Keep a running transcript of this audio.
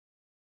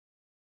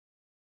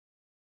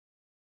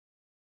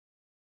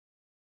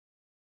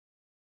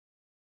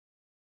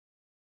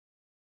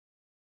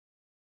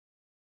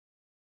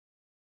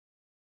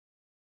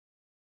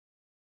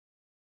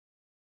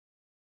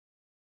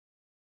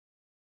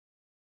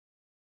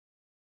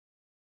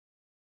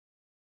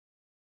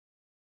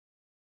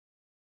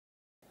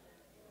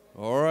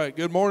All right.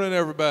 Good morning,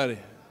 everybody.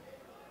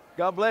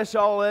 God bless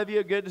all of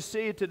you. Good to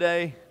see you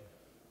today.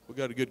 We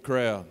got a good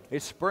crowd.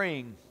 It's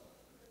spring.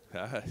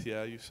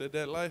 Yeah, you said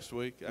that last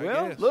week, I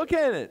Well, guess. look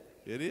at it.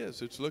 It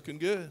is. It's looking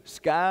good.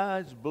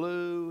 Sky's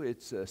blue.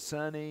 It's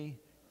sunny.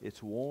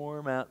 It's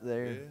warm out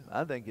there. Yeah.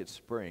 I think it's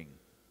spring.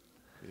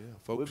 Yeah,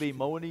 We'll folks. be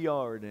mowing the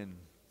yard in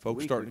a Folks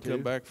week starting or to come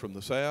two. back from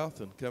the south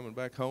and coming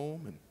back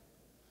home, and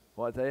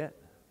What's that?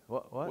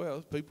 What?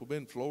 well, people been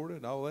in Florida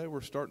and all that.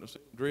 We're starting to see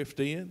them drift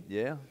in.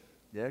 Yeah.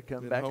 Come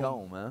Been back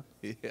home, huh?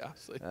 Yeah, I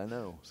see. I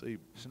know. See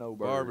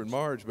Snowbirds. Barb and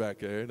Marge back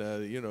there. Now,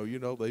 you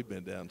know they've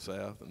been down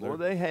south. And Well,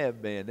 they have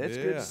been. It's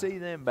good Yeah. to see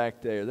them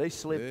back there. They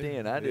slipped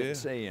in. I didn't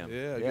see them.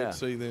 Yeah, good to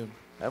see them.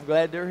 I'm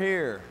glad they're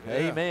here. Yeah.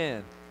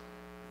 Amen.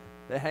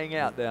 They hang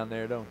out down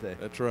there, don't they?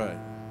 That's right.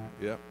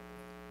 Yep.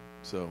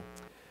 So,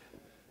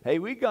 Hey,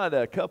 we got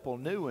a couple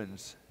new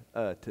ones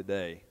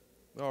today.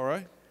 all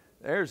right.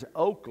 There's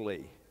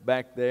Oakley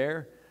back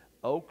there.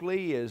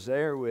 Oakley is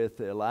there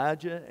with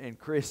Elijah and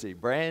Chrissy.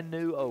 Brand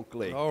new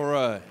Oakley. All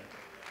right.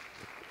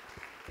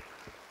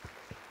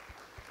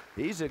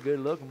 He's a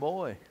good-looking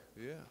boy.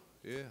 Yeah.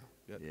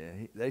 Got- Yeah,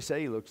 they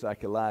say he looks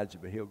like Elijah,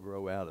 but he'll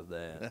grow out of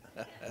that.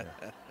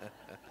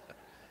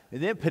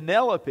 And then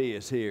Penelope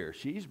is here.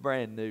 She's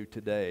brand new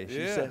today. She's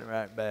Yeah. sitting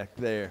right back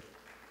there.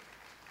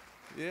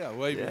 Yeah,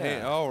 wave your Yeah.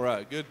 hand. All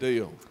right, good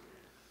deal.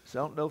 So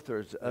I don't know if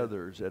there's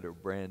others that are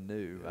brand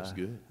new. That's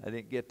good. I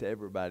didn't get to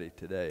everybody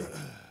today.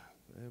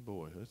 Yeah,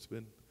 boy, it's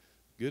been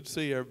good to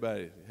see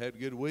everybody. Had a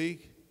good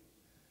week,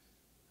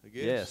 I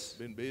guess. Yes.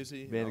 Been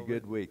busy. Been a all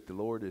good that. week. The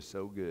Lord is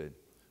so good.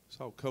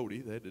 Saw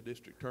Cody. They had the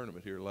district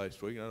tournament here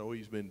last week. I know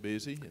he's been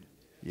busy. And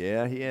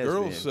Yeah, he has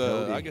girls, been.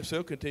 Cody. I guess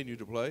they'll continue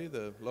to play.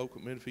 The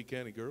local Menifee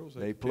County girls.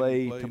 They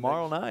continue play to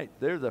tomorrow next- night.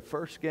 They're the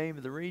first game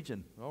of the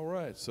region. All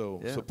right,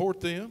 so Yeah. support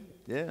them.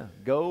 Yeah,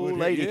 go Good,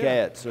 Lady yeah.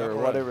 Cats or All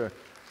right. whatever.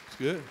 It's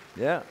good.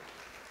 Yeah,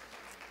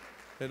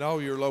 And all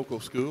your local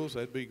schools,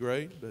 that'd be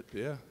great. But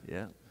yeah,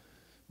 yeah.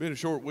 been a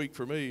short week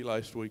for me.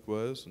 Last week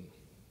was, and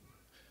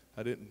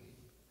I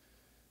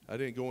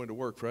didn't go into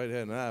work Friday. I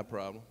had an eye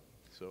problem.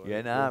 So You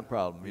had an eye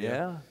problem.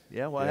 Yeah,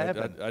 yeah. What Yeah,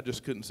 happened? I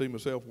just couldn't see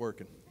myself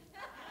working.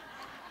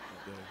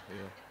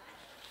 Yeah.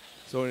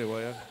 So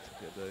anyway, I took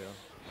that day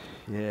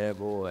off. Yeah,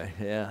 boy.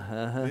 Yeah.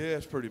 Uh-huh. Yeah,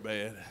 it's pretty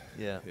bad.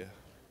 Yeah.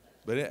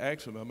 But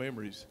actually, my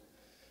memory's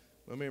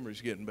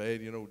getting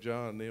bad. You know,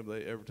 John and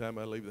them, every time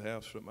I leave the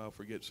house, I'll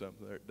forget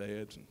something. They're at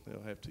Dad's, and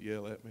they'll have to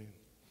yell at me.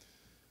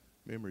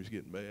 Memory's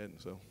getting bad,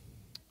 and so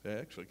it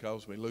actually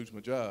caused me to lose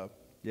my job.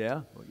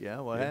 Yeah. Well, yeah.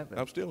 What happened?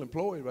 I'm still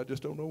employed, but I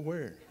just don't know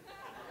where.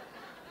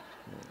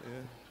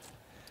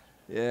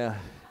 Yeah.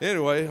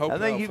 Anyway, hope I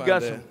think y'all you've find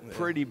got that. some Yeah.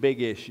 pretty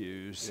big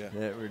issues Yeah.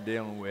 that we're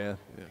dealing with.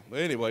 Yeah. But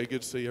anyway,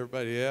 good to see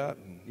everybody out.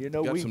 And You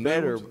know, got we some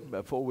better, new ones.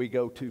 before we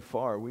go too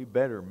far, we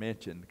better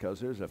mention, because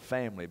there's a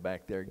family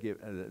back there,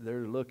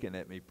 they're looking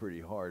at me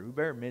pretty hard. We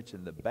better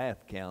mention the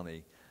Bath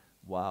County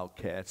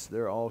Wildcats.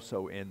 They're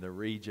also in the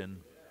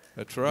region.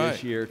 That's right.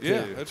 this year,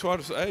 Yeah, too. that's what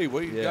I say. Hey,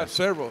 we Yeah. got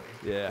several.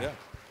 Yeah.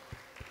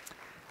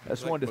 I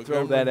just think wanted to throw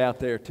Montgomery- that out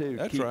there, too, to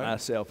That's keep right.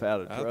 myself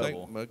out of I trouble.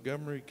 think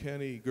Montgomery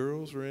County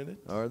girls are in it.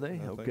 Are they? I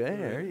think Okay, they're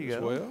there in you as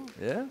go. well.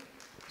 Yeah.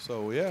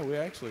 So, yeah, we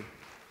actually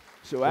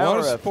So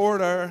want to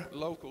support our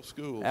local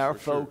schools. our for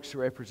sure. folks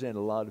represent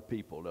a lot of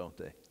people, don't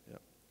they? Yeah.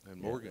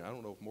 And Morgan, I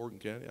don't know if Morgan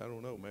County, I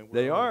don't know, man.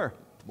 They Where are. Are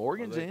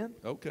Morgan's they? in.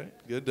 Okay,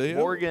 good deal.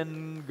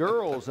 Morgan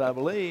girls, I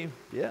believe.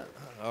 Yeah.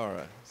 All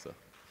right. So,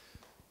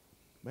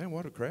 man,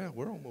 what a crowd.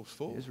 We're almost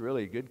full. It's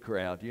really a good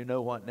crowd. You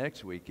know what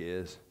next week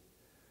is?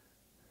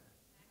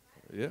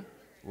 Yeah.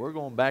 We're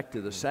going back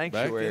to the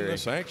sanctuary. Back in the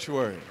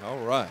sanctuary. All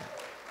right.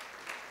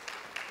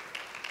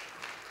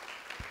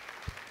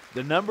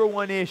 The number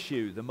one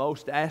issue, the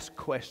most asked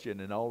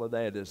question and all of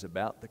that is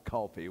about the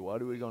coffee.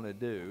 What are we going to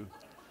do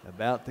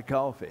about the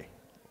coffee?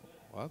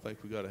 Well, I think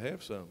we got to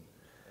have some out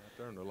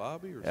there in the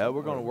lobby or something.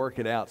 We're going to work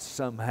it out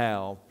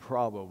somehow,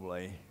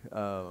 probably.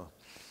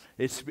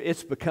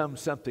 It's become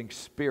something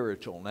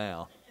spiritual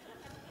now.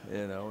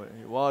 You know,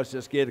 it was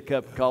just get a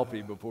cup of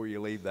coffee before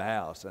you leave the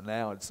house, and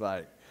now it's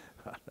like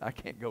I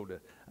can't go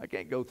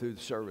through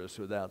the service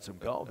without some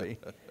coffee.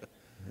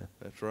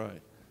 That's right.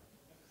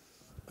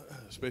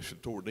 Especially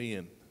toward the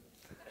end.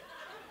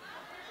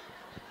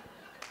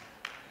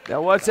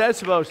 Now, what's that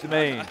supposed to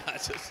mean?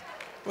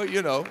 Well,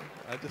 you know,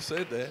 I just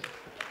said that.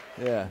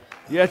 Yeah,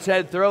 you just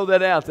had to throw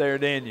that out there,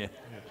 didn't you?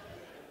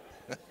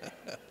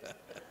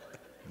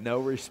 No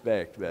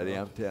respect, buddy.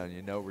 I'm telling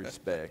you, no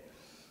respect.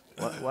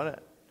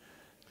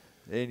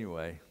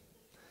 Anyway.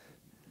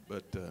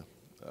 But,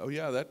 oh,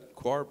 yeah, that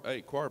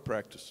choir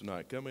practice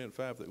tonight. Come in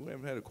 5. We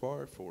haven't had a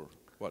choir for,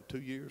 2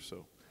 years?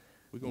 So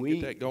we're going to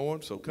get that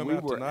going. So come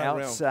out tonight. We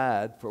were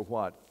outside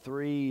for,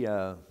 3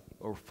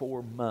 or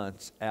 4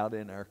 months out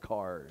in our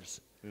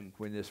cars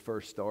when this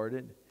first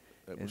started.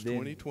 That was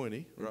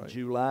 2020, right. In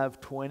July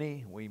of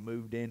 20, we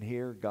moved in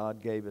here.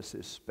 God gave us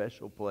this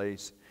special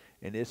place,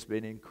 and it's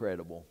been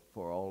incredible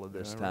for all of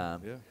this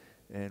time. Yeah.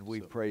 And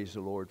we praise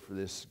the Lord for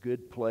this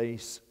good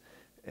place.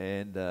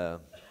 And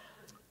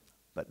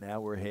but now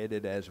we're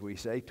headed, as we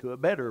say, to a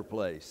better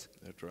place.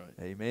 That's right.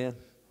 Amen.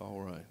 All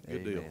right.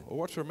 Good Amen. deal. Well,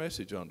 what's our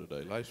message on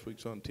today? Last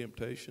week's on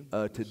temptation.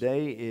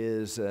 Today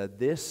is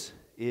This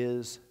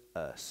Is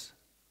Us.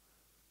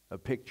 A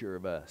picture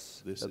of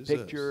us. This a is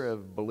picture us.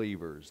 of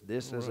believers.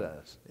 This is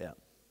us. Yeah.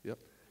 Yep.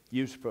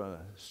 Used for a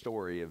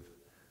story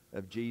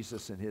of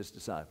Jesus and his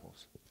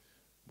disciples.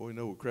 Boy, we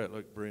know a crowd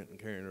like Brent and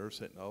Karen are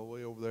sitting all the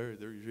way over there.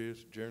 They're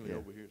generally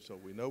over here. So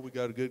we know we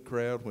got a good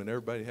crowd when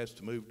everybody has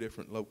to move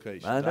different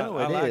locations. I know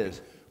I it like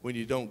is. When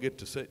you don't get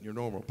to sit in your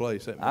normal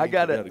place. That means I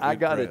got you to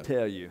crowd.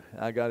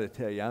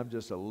 tell you, I'm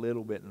just a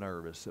little bit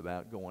nervous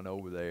about going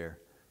over there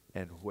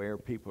and where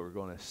people are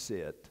going to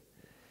sit.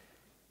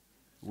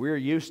 We're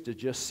used to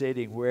just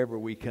sitting wherever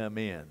we come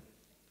in.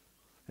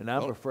 And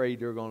I'm afraid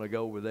they're going to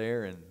go over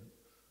there and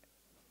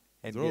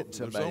get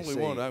somebody There's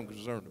only one I'm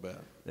concerned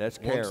about. That's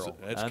Carol.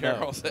 That's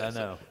Carol. I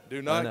know.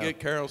 Do not get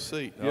Carol's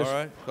seat. Just, all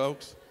right,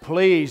 folks?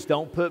 Please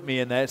don't put me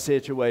in that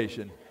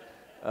situation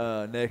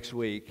next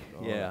week.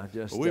 All yeah, right.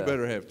 just. Well, we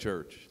better have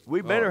church.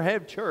 We better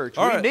have church.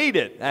 All we right. need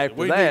it after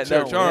we that. Need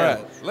church. All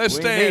right. Let's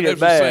we stand need as it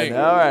we bad. sing.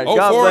 All right. Oh,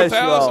 God for bless you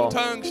 1,000 all.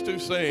 tongues to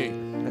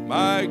sing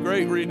my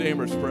great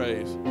Redeemer's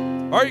praise.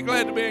 Are you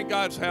glad to be in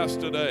God's house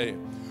today?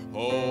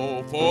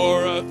 Oh,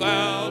 for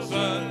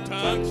 1,000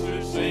 tongues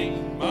to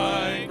sing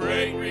my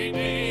great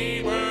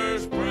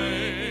Redeemer's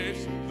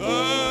praise.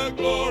 The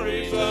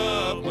glories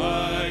of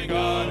my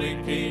God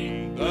and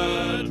King,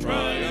 the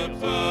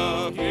triumphs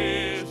of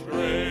his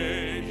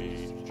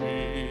grace.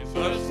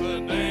 Jesus, the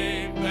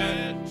name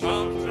that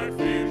calms our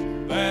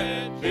fears,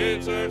 that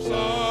bids our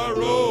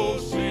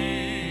sorrows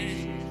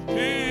cease.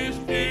 His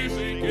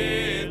music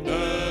in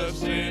the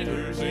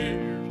sinner's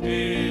ear,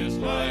 his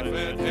life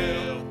and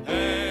health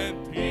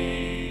and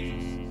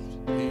peace.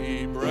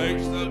 He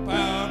breaks the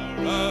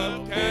power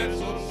of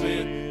canceled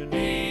sin,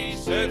 he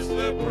sets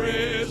the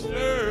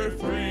prisoner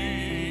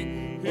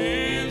free.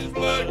 His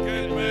blood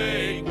can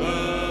make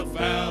the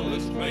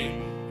foulest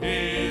clean,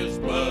 his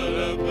blood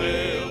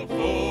availed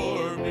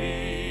for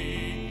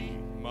me.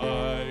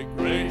 My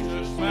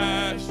gracious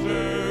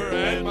Master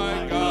and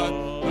my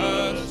God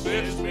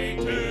assist me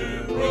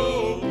to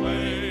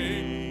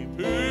proclaim,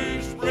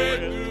 to spread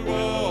through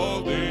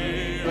all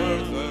the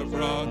earth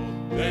abroad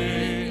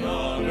the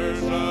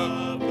honors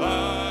of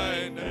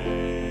thy name.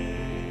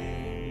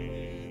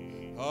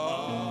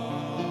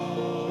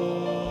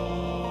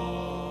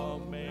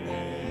 Amen.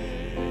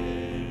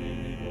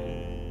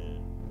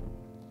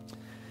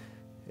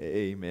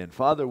 Amen.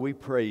 Father, we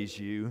praise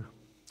you.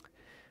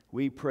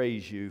 We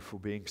praise you for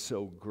being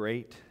so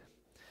great,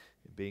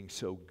 being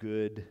so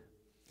good.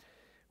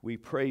 We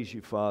praise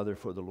you, Father,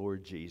 for the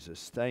Lord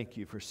Jesus. Thank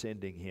you for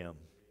sending him.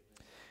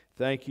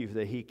 Thank you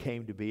that he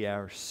came to be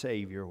our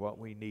Savior, what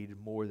we needed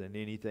more than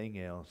anything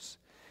else.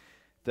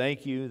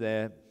 Thank you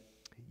that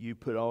you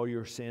put all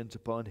your sins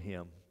upon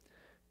him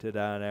to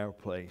die in our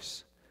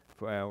place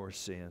for our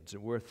sins.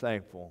 And we're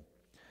thankful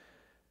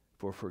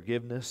for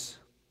forgiveness.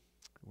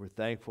 We're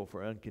thankful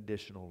for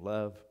unconditional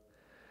love.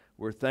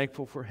 We're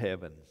thankful for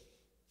heaven.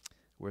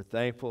 We're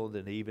thankful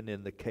that even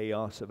in the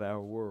chaos of our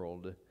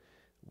world,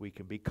 we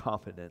can be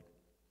confident,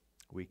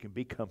 we can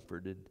be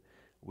comforted,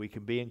 we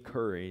can be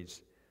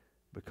encouraged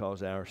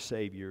because our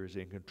Savior is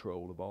in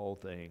control of all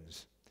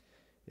things,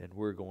 and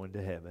we're going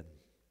to heaven.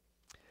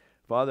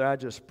 Father, I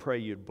just pray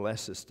you'd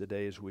bless us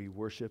today as we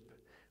worship.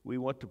 We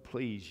want to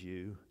please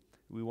you.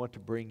 We want to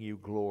bring you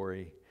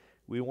glory.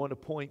 We want to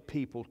point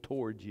people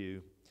toward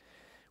you.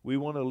 We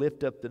want to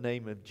lift up the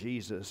name of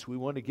Jesus. We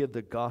want to give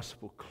the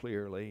gospel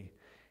clearly.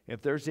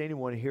 If there's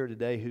anyone here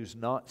today who's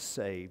not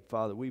saved,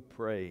 Father, we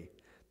pray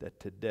that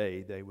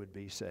today they would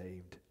be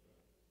saved.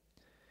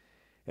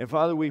 And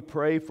Father, we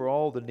pray for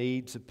all the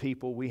needs of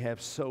people. We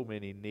have so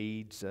many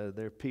needs.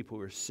 There are people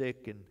who are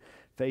sick and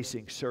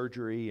facing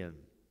surgery and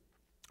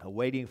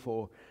waiting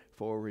for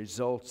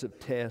results of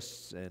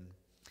tests. And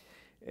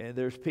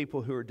there's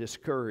people who are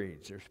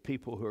discouraged. There's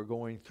people who are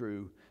going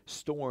through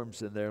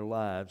storms in their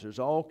lives. There's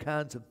all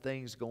kinds of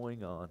things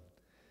going on.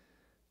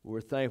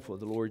 We're thankful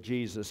the Lord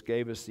Jesus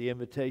gave us the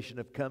invitation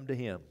of come to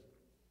him.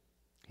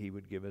 He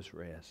would give us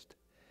rest.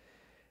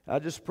 I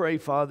just pray,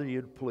 Father,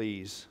 you'd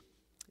please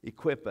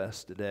equip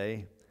us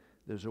today.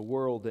 There's a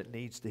world that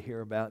needs to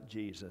hear about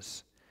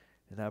Jesus.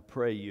 And I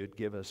pray you'd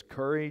give us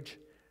courage,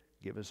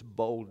 give us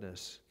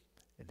boldness,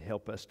 and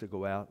help us to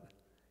go out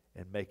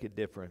and make a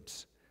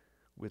difference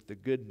with the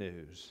good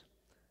news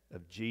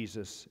of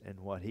Jesus and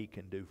what he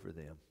can do for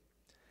them.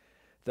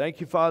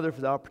 Thank you, Father,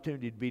 for the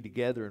opportunity to be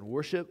together and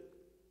worship.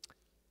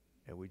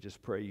 And we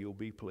just pray you'll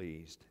be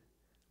pleased.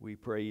 We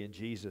pray in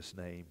Jesus'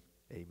 name.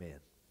 Amen.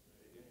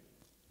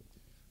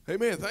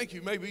 Amen. Thank you.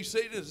 You may be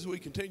seated as we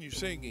continue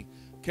singing.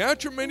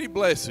 Count your many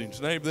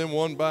blessings. Name them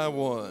one by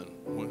one.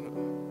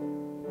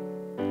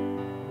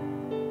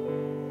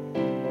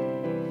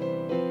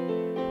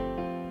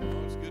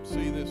 It's good to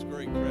see this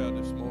great crowd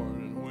this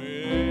morning.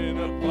 When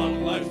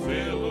upon life's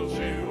billows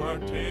you are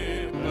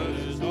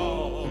tempest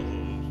tossed,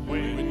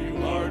 when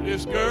you are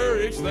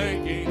discouraged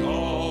thinking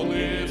all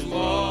is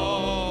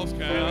lost,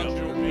 count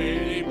your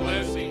many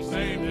blessings,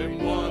 name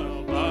them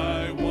one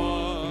by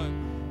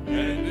one,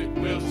 and it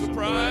will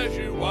surprise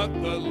you what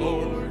the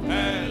Lord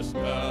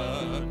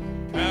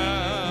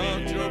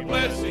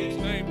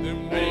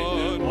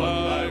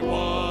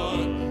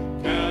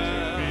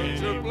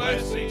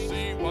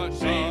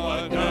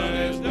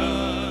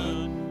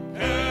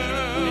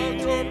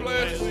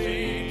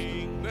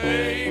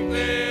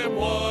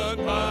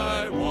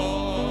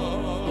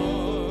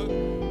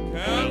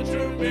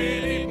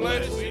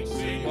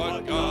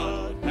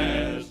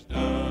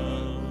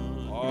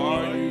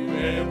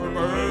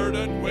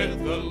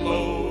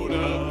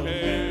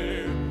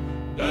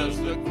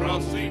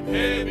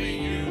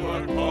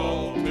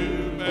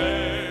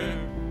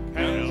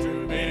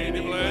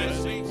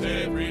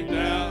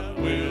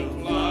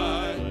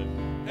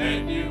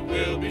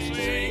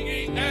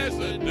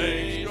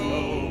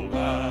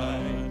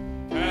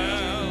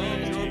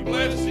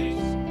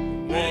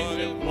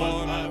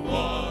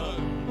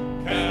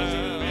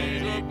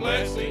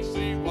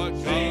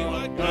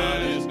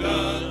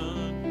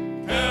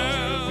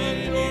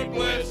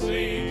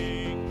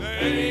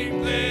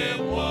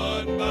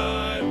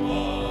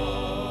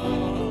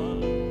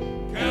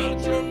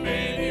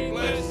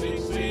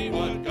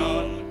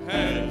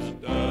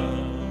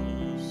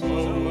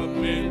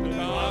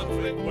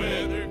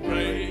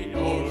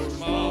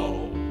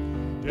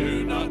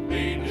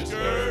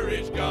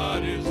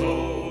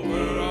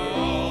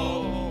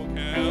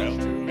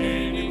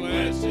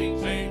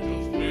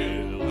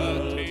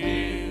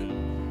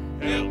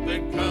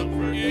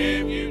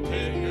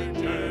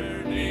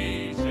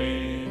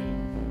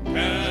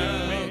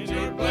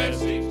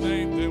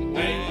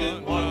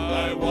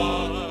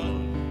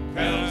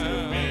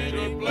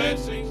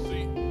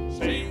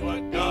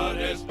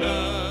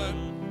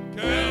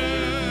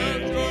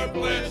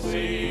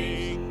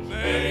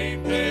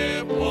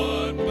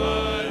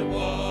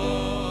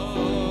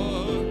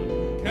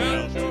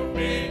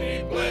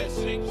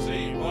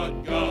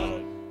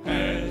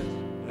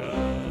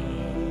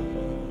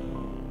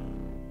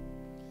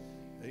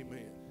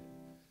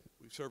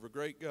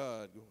great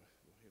God. Go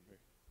ahead, Rick.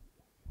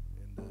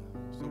 And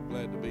so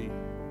glad to be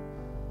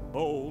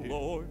Oh here.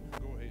 Lord,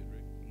 Go ahead,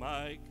 Rick.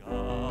 my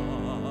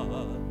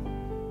God,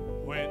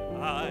 when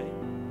I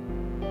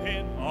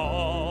in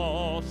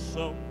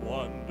awesome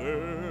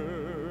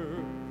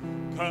wonder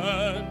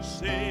consider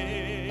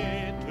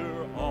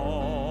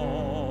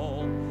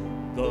all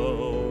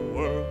the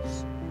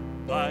works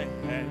thy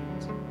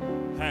hand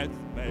hath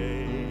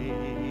made,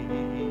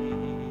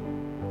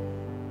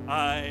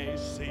 I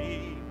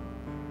see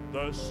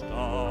the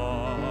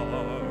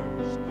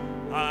stars,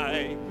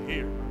 I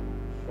hear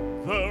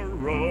the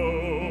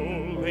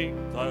rolling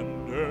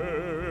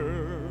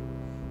thunder,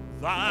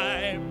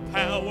 thy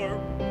power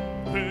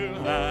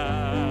throughout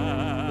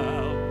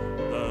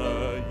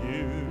the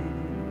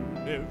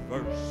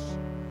universe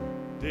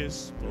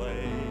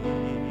displays.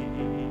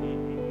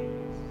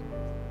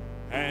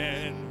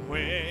 And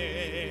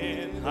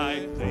when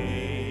I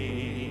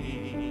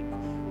think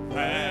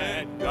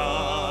that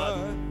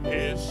God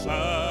his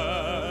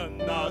Son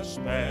not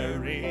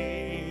sparing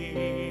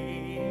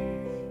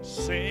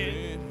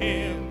sent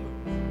him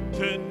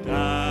to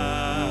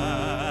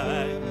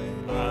die,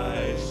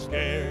 I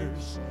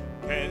scarce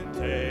can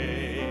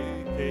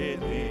take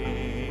it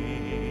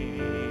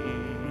in,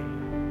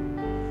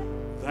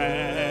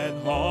 that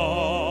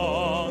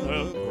on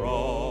the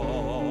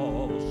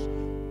cross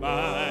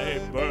my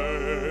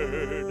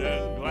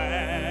burden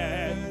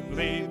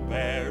gladly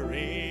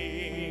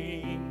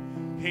bearing,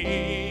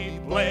 he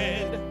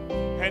bled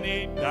and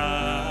he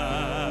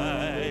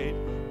died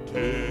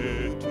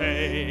to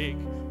take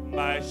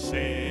my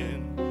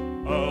sin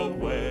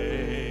away.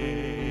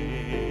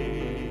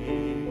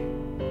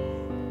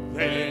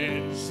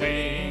 Then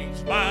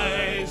sings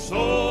my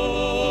soul,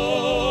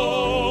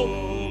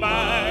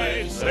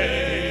 my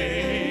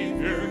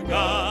Savior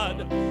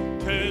God,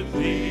 to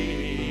thee.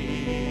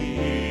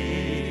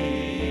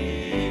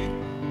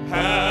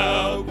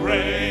 How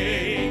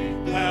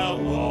great thou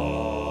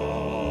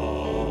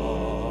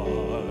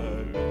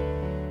art!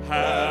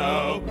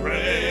 How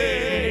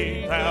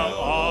great thou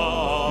art!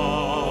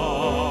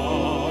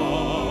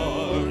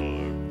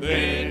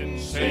 Then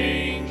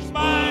sings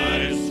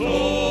my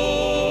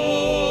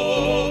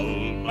soul,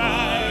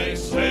 my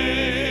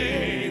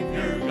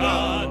Savior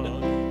God,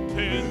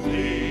 to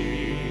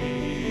thee.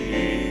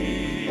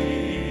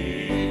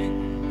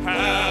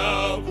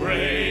 How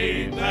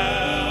great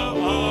thou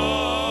art!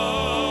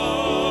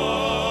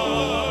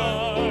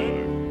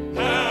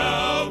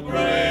 How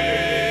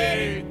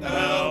great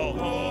thou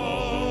art!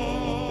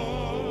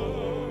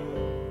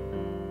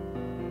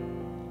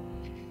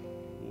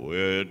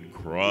 When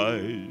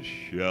Christ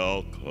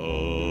shall come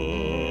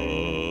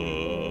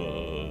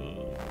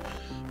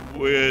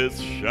with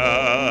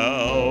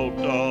shout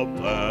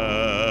of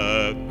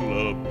acclamation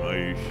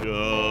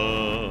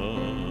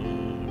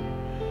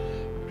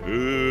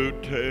to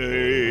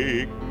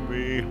take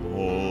me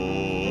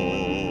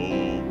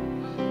home,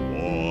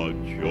 what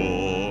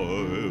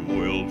joy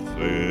will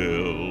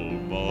fill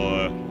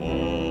my heart.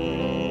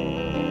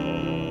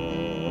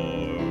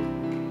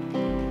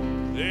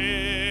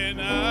 Then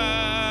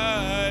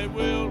I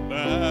will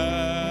bow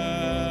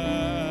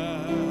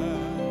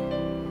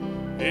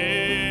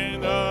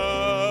in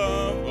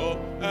humble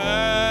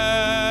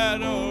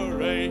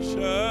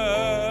adoration,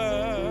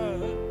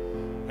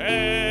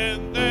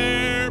 and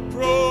there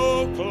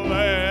proclaim,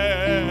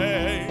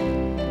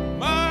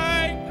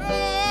 my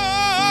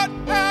God,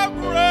 how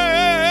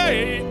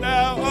great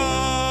thou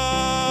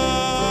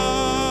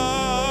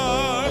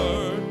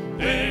art.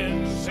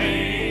 Then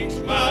sings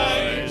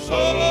my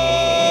soul,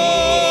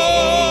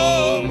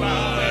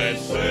 my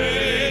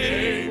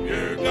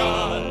Savior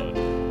God,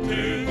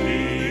 to thee.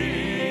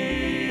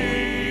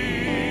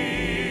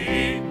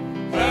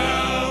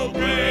 How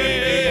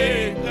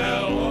great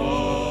thou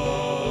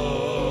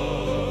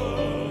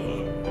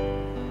art!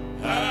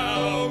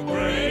 How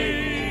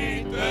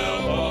great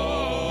thou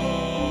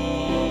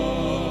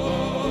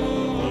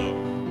art!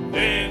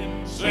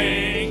 Then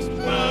sings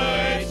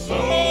my soul,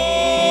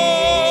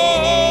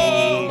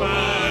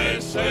 my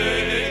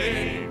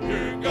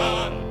Savior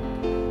God,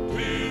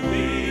 to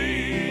thee.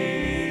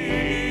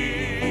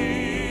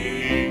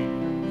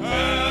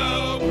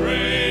 How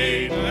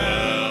great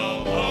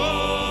thou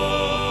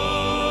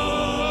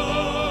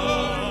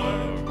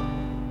art!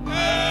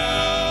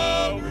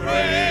 How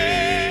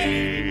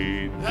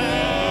great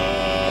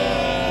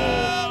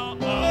thou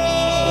art!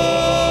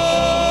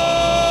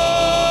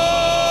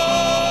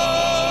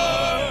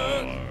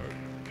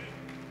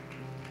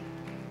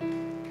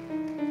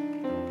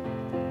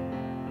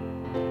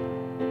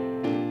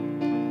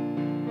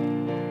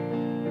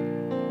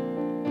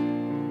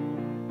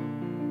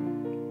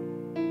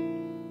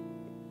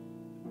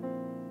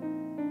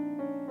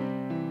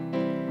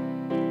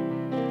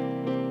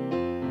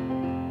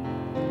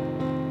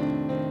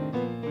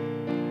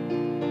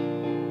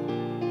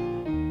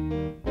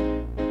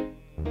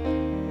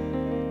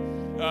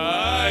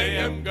 I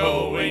am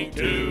going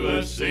to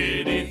a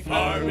city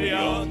far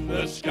beyond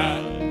the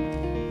sky.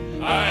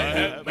 I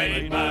have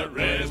made my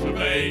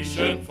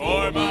reservation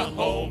for my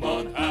home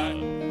on high.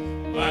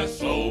 My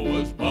soul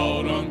was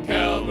bought on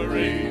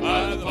Calvary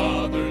by the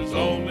Father's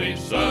only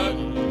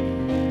Son.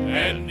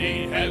 And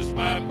He has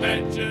my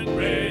mansion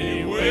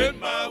ready when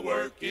my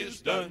work is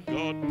done.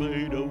 God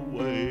made a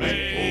way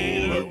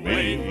Made a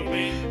way for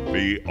me.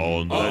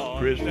 Beyond that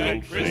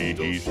crystal sea,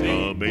 He's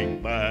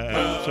coming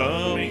back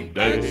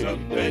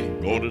someday.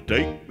 Gonna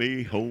take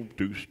me home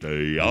to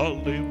stay. I'll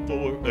live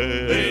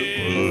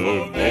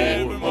forevermore.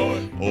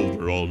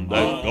 Over on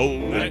that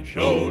golden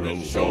shore.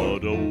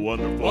 What a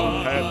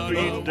wonderful,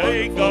 happy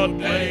day. God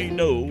made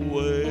a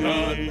way.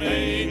 God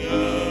made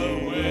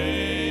a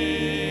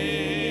way.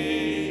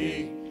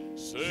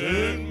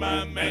 Soon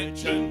my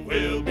mansion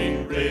will be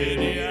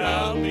ready.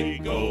 I'll be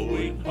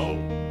going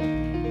home.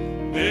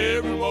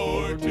 Never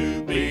more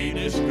to be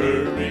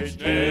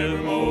discouraged,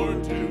 never more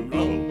to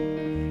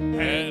roam.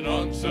 And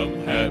on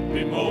some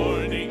happy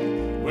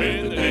morning,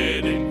 when the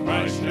dead in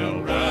Christ shall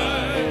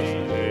rise,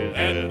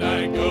 and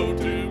I go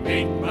to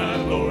meet my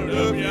Lord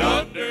up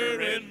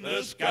yonder in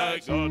the sky.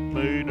 God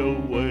made a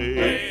way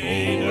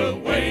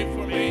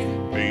for me.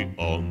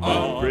 Beyond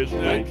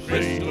that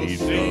crystal sea,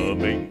 He's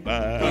coming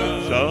back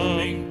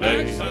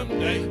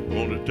someday.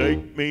 Gonna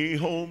take me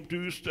home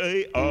to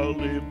stay. I'll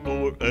live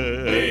forevermore.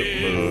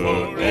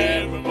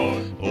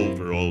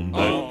 Over on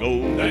that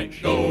golden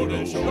shore.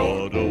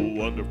 What a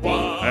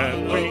wonderful,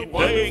 happy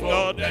day.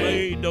 God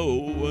made a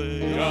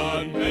way.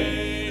 God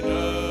made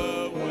a way.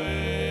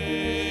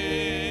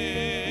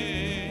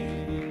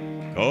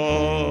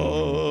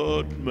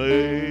 God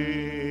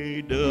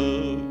made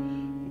a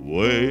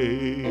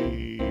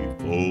way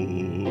for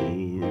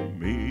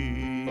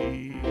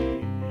me.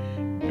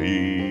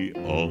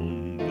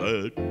 Beyond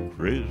that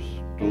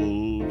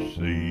crystal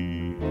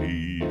sea,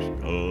 He's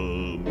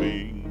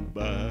coming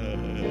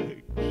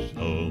back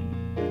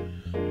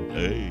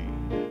someday.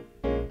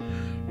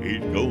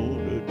 He's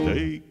gonna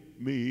take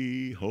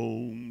me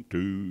home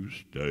to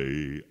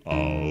stay.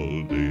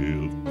 I'll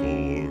live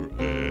forevermore.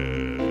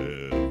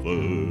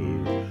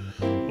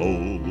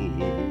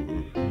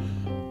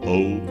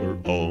 Over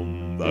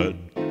on that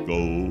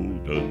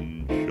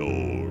golden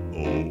shore.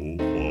 Oh,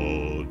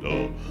 what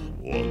a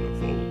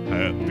wonderful,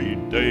 happy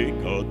day.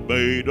 God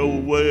made a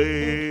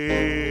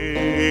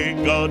way.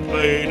 God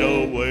made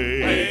a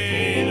way.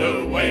 Made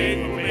a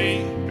way for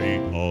me.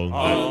 Beyond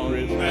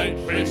that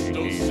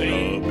crystal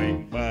sea,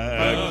 coming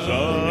back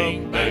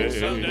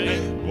someday.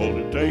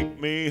 Gonna take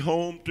me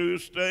home to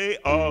stay.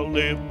 I'll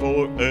live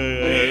forevermore.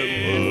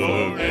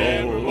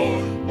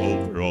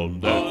 Over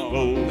on that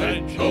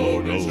golden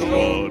shore.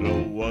 What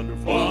a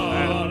wonderful,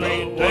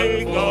 happy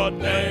day. God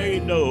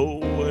made a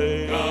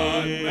way.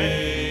 God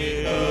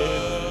made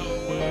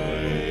a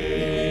way.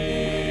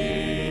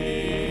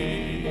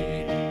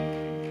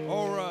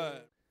 All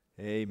right.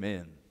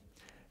 Amen.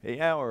 Hey,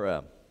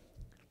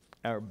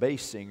 our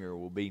bass singer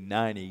will be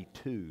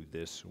 92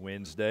 this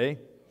Wednesday,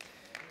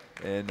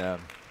 and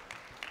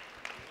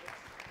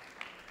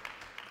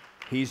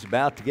he's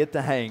about to get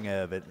the hang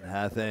of it,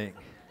 I think.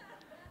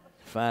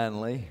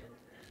 Finally,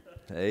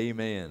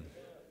 amen.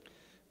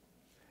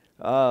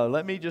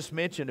 Let me just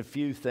mention a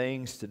few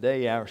things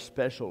today. Our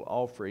special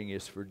offering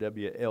is for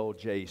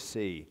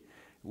WLJC.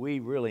 We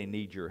really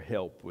need your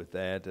help with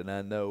that, and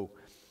I know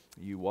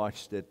you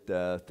watched it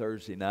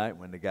Thursday night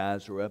when the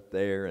guys were up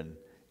there, and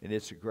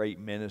it's a great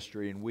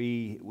ministry, and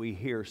we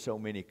hear so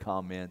many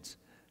comments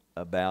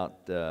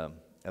about the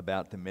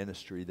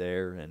ministry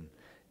there,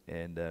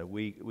 and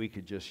we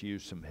could just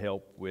use some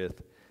help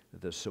with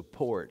the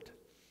support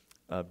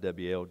of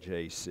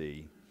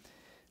WLJC.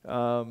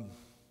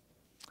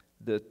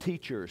 The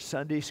teachers,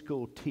 Sunday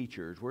school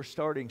teachers, we're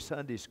starting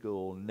Sunday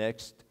school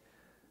next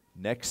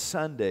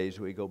Sundays.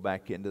 We go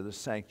back into the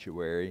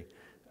sanctuary.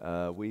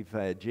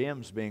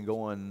 Jim's been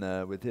going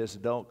with his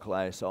adult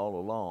class all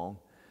along,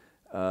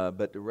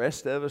 but the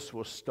rest of us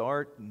will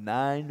start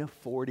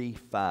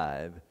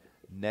 9:45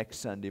 next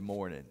Sunday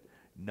morning.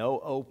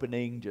 No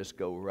opening, just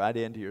go right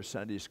into your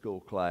Sunday school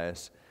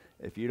class.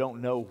 If you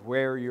don't know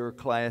where your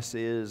class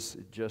is,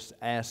 just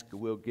ask,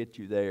 we'll get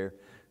you there.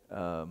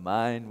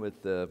 Mine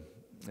with the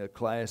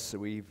class that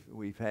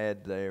we've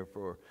had there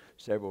for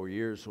several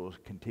years will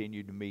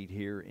continue to meet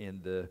here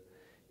in the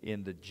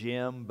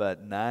gym,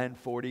 but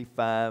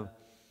 9:45,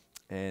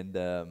 and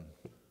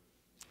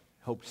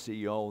hope to see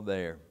you all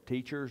there.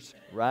 Teachers,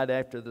 right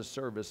after the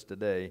service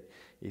today,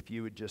 if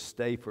you would just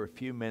stay for a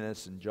few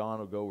minutes, and John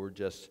will go over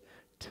just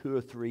 2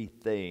 or 3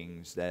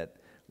 things that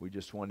we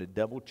just want to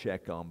double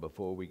check on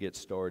before we get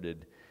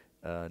started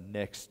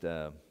next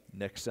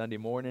Sunday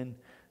morning,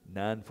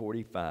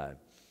 9:45.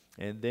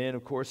 And then,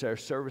 of course, our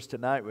service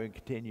tonight, we're going to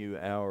continue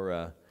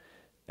our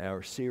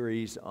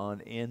series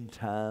on end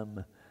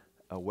time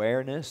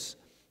awareness.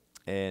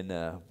 And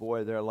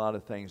boy, there are a lot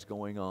of things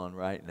going on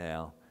right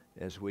now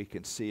as we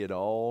can see it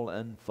all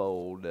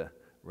unfold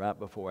right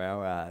before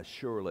our eyes.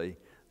 Surely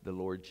the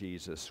Lord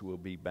Jesus will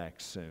be back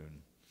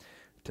soon.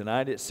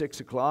 Tonight at 6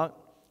 o'clock,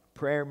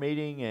 prayer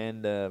meeting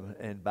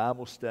and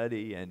Bible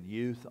study and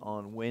youth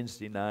on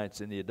Wednesday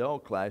nights. In the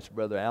adult class,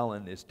 Brother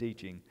Allen is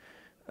teaching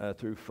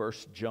through 1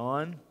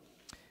 John,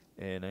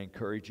 and I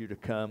encourage you to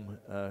come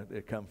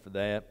for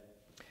that.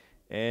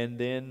 And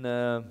then,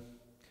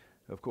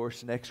 of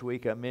course, next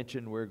week I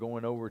mentioned we're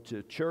going over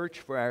to church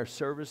for our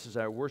services,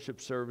 our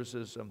worship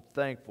services. I'm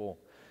thankful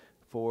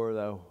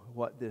for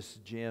what this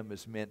gym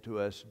has meant to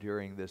us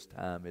during this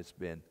time. It's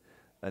been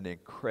an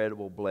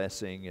incredible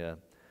blessing,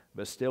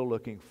 but still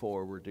looking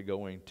forward to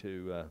going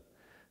to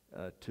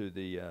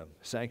the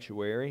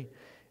sanctuary.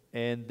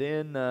 And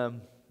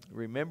then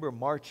remember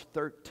March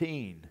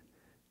 13,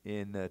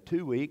 in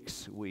 2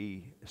 weeks,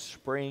 we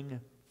spring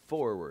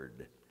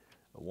forward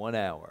 1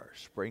 hour.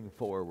 Spring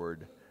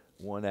forward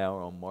 1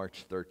 hour on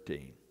March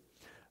 13.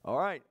 All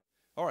right.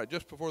 All right,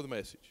 just before the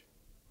message.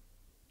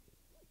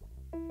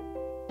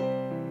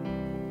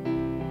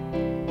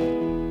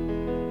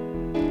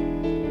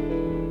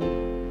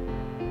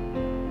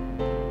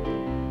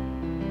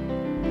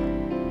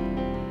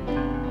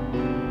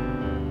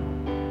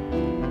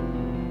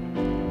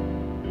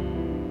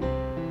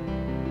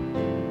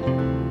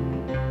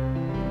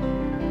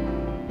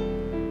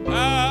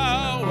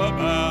 How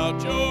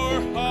about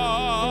your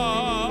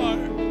heart?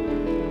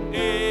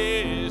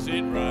 Is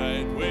it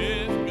right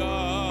with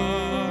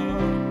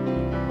God?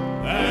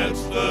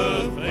 That's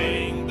the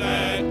thing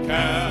that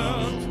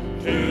counts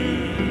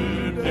today.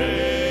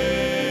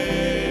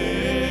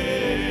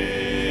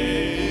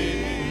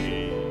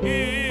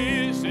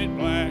 Is it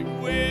black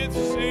with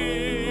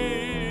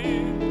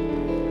sin?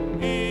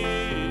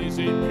 Is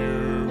it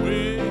pure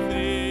within?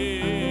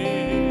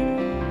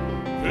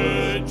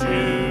 Could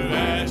you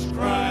ask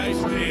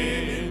Christ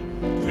in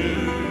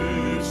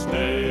to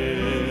stay?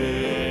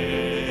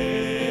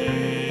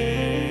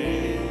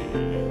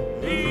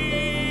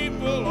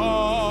 People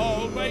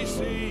always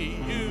see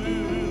you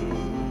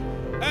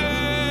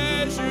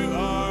as you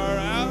are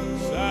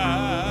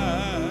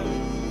outside.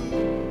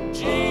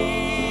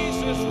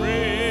 Jesus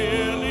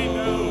really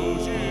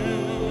knows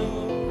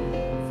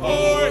you,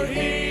 for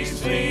he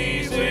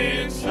sees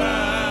inside.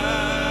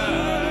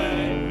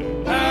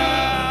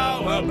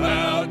 How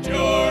about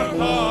your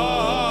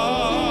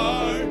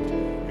heart?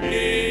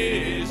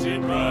 Is it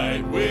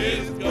right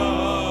with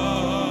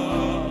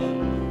God?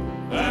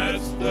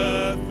 That's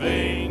the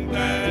thing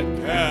that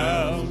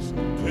counts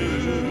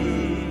today.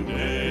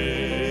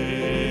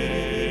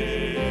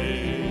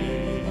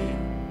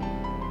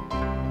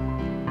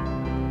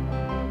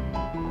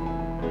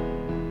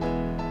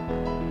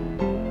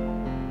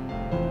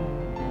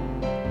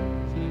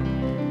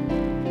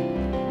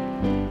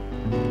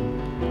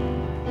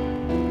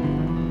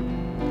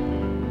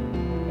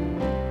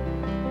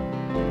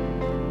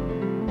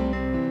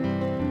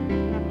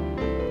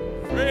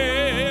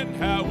 Friend,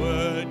 how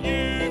would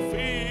you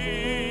feel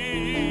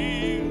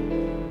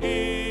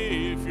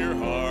if your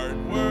heart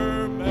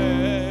were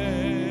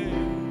made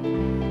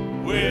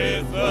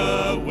with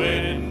a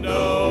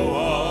window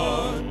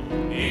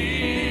on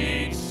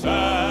each side,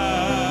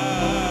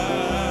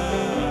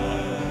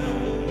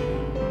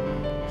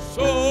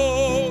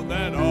 so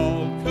that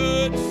all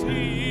could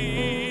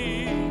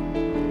see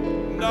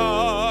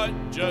not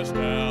just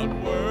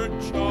outward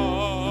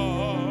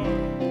charm,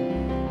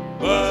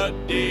 but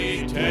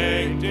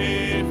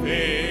detective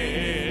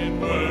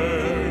inward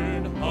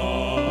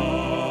harm.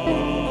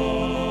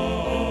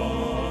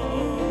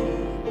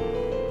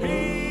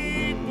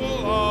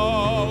 People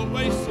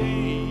always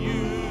see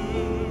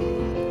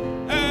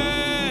you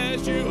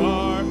as you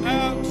are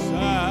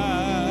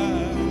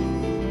outside.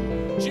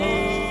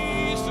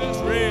 Jesus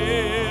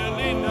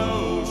really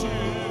knows you,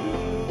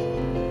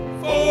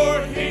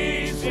 for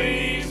he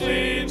sees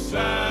inside.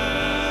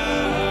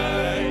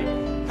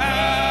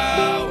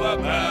 How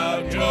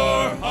about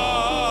your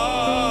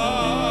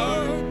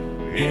heart?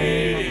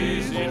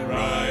 Is it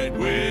right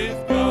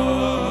with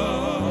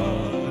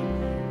God?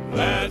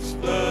 That's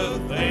the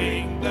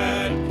thing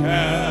that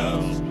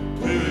counts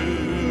today.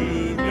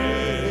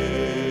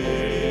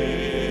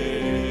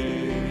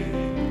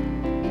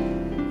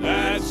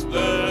 That's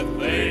the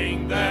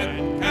thing that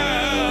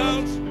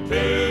counts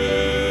today.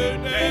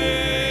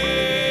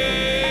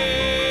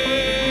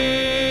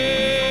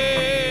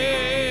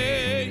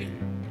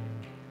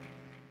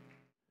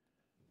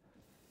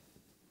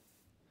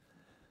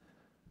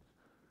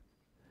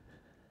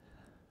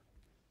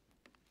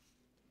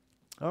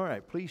 All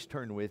right, please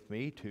turn with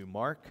me to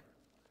Mark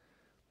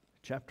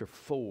chapter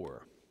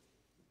 4.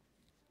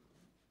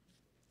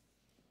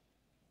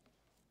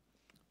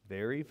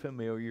 Very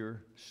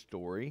familiar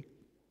story,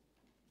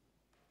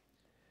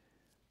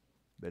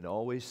 but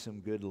always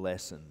some good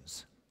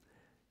lessons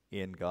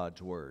in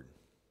God's Word.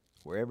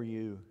 Wherever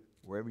you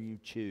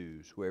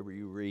choose, wherever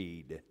you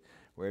read,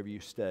 wherever you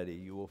study,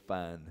 you will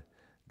find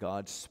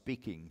God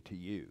speaking to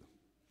you,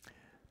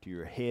 to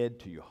your head,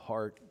 to your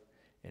heart,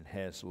 and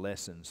has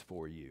lessons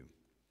for you.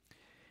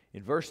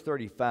 In verse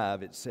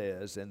 35 it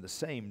says, "And the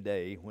same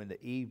day when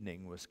the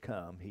evening was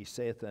come, he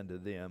saith unto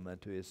them,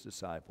 unto his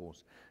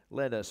disciples,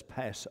 Let us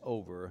pass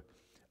over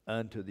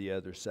unto the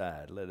other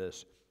side." Let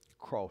us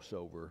cross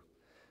over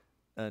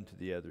unto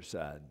the other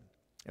side.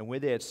 And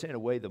when they had sent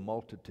away the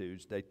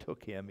multitudes, they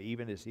took him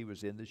even as he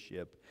was in the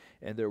ship,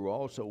 and there were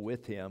also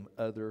with him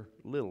other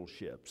little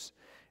ships.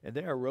 And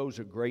there arose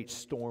a great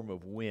storm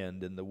of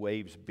wind, and the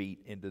waves beat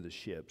into the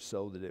ship,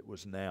 so that it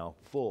was now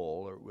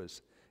full, or it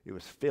was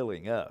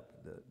filling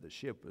up. The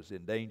ship was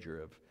in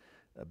danger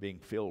of being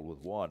filled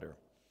with water.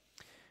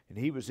 And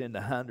he was in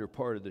the hinder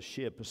part of the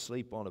ship,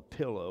 asleep on a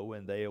pillow,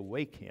 and they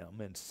awake him,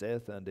 and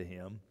saith unto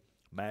him,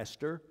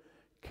 Master,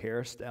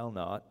 carest thou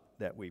not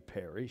that we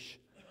perish?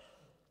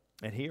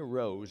 And he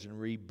arose and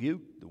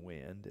rebuked the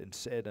wind, and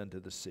said unto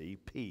the sea,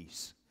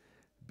 Peace,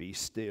 be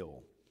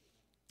still.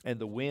 And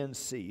the wind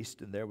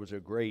ceased, and there was a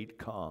great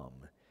calm.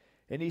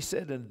 And he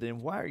said unto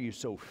them, Why are you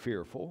so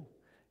fearful?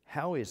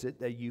 How is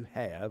it that you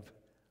have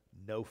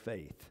no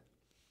faith?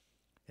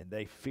 And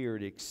they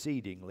feared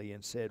exceedingly,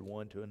 and said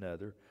one to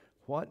another,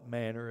 What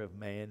manner of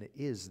man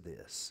is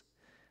this,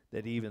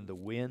 that even the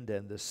wind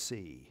and the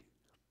sea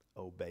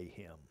obey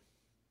him?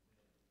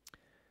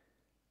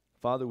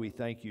 Father, we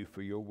thank you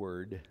for your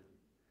word.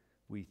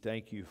 We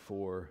thank you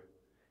for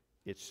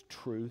its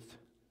truth.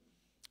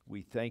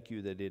 We thank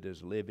you that it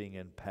is living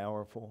and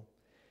powerful.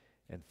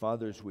 And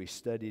Father, as we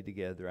study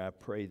together, I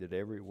pray that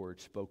every word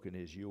spoken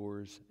is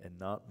yours and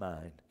not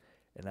mine.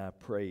 And I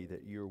pray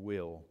that your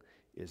will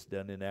is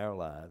done in our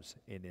lives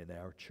and in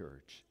our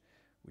church.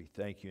 We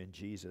thank you in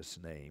Jesus'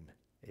 name.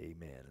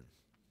 Amen.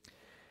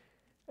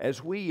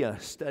 As we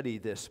study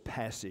this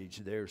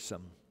passage, there's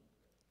some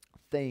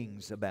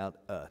things about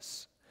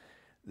us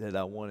that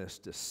I want us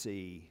to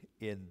see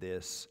in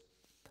this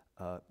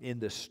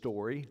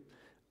story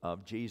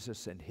of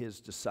Jesus and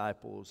his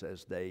disciples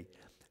as they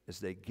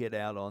get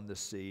out on the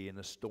sea and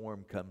a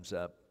storm comes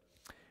up,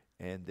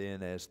 and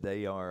then as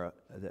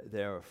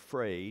they're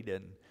afraid,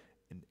 and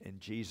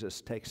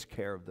Jesus takes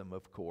care of them,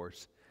 of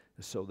course,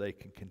 so they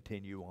can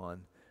continue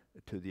on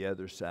to the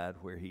other side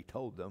where he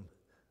told them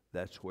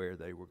that's where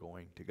they were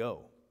going to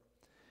go.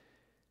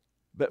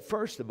 But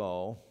first of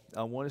all,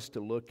 I want us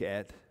to look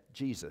at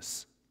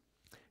Jesus.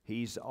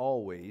 He's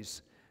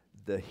always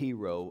the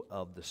hero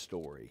of the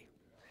story.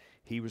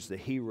 He was the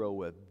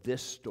hero of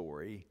this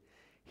story.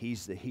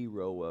 He's the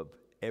hero of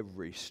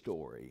every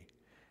story.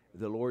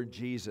 The Lord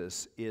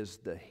Jesus is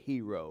the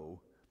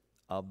hero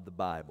of the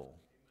Bible.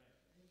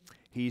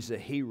 He's a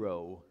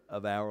hero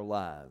of our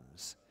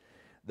lives.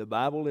 The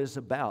Bible is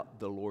about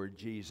the Lord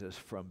Jesus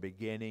from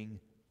beginning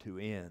to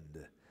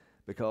end.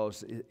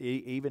 Because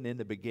even in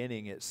the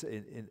beginning, it's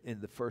in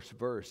the first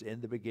verse,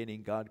 in the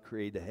beginning God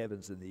created the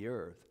heavens and the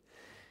earth.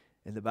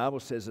 And the Bible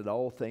says that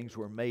all things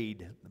were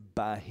made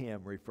by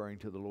him, referring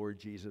to the Lord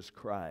Jesus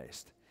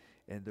Christ.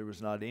 And there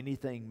was not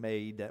anything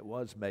made that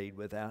was made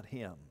without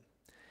him.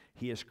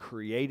 He has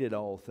created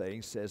all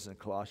things, says in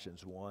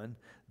Colossians 1.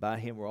 By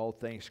him were all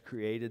things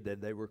created, that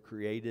they were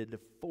created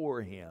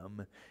for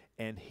him,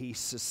 and he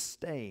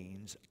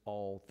sustains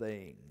all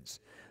things.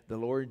 The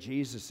Lord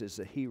Jesus is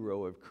the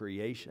hero of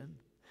creation.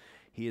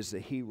 He is the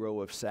hero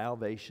of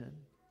salvation.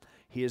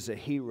 He is a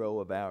hero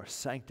of our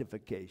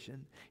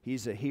sanctification.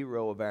 He's a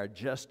hero of our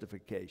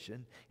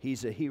justification.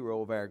 He's a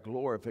hero of our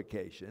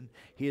glorification.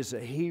 He is a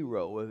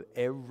hero of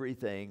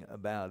everything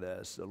about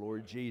us. The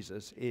Lord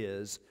Jesus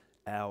is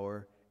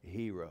our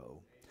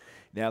hero.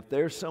 Now, if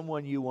there's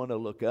someone you want to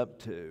look up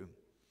to,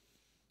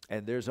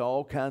 and there's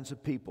all kinds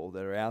of people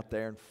that are out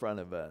there in front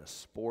of us,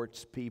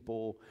 sports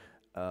people,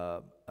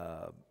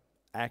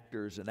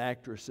 actors and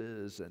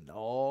actresses, and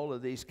all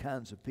of these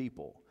kinds of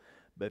people.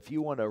 But if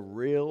you want a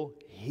real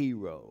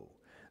hero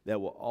that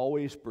will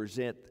always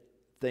present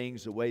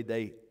things the way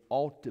they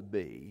ought to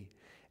be,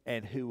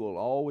 and who will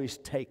always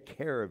take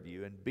care of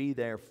you and be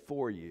there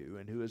for you,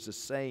 and who is the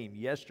same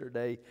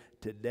yesterday,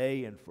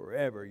 today, and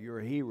forever, your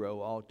hero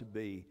ought to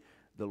be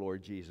the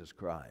Lord Jesus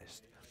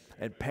Christ.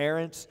 And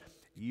parents,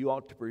 you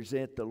ought to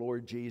present the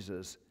Lord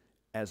Jesus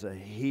as a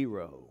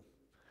hero,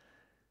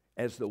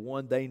 as the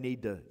one they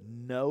need to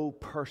know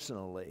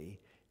personally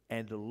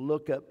and to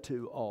look up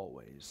to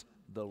always,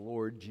 the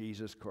Lord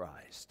Jesus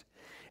Christ.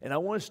 And I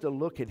want us to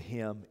look at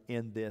him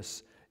in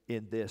this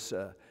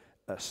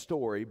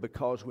story,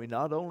 because we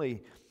not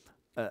only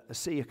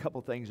see a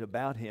couple things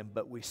about him,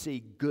 but we see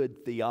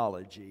good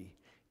theology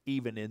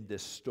even in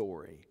this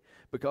story.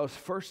 Because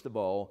first of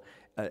all,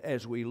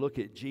 as we look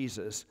at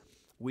Jesus,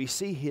 we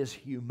see his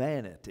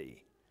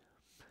humanity.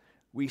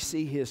 We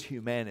see his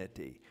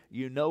humanity.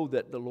 You know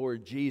that the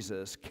Lord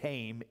Jesus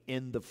came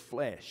in the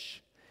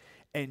flesh.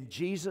 And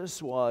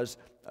Jesus was,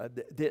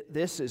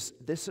 this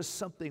is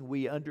something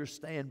we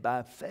understand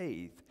by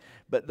faith,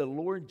 but the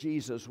Lord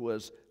Jesus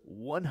was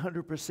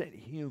 100%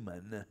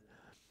 human,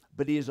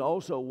 but he is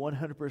also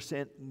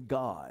 100%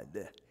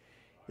 God.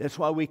 That's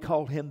why we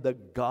call him the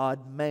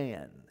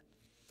God-man.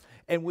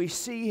 And we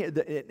see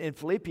in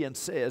Philippians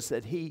says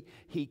that he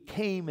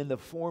came in the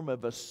form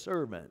of a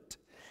servant,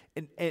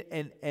 and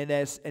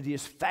he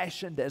is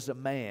fashioned as a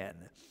man.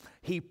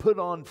 He put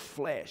on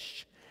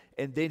flesh.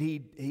 And then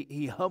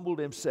he humbled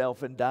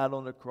himself and died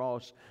on the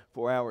cross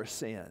for our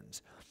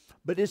sins.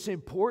 But it's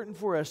important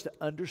for us to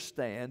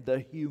understand the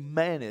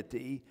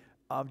humanity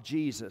of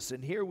Jesus.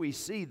 And here we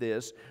see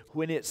this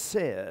when it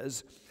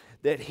says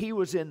that he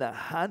was in the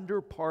hinder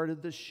part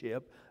of the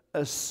ship,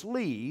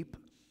 asleep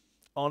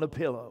on a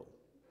pillow.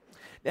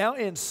 Now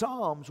in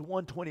Psalms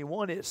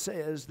 121 it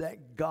says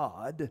that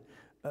God,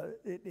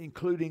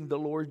 including the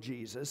Lord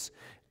Jesus,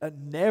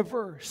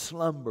 never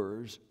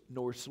slumbers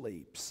nor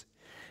sleeps,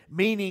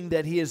 meaning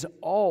that He is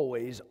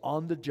always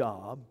on the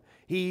job.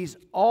 He's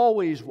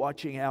always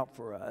watching out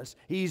for us.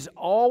 He's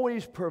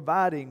always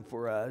providing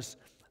for us.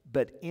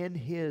 But in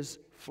His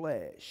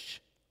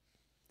flesh,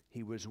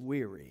 He was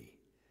weary.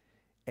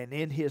 And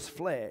in His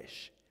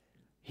flesh,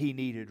 He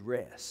needed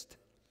rest.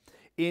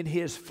 In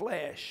His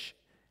flesh,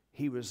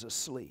 He was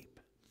asleep.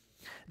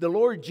 The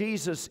Lord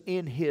Jesus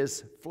in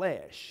His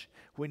flesh,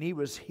 when He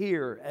was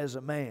here as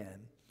a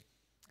man,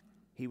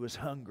 He was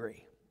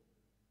hungry.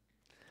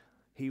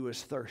 He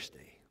was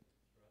thirsty.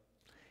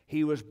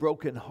 He was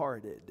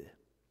brokenhearted.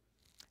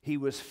 He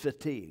was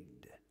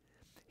fatigued.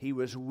 He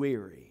was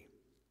weary.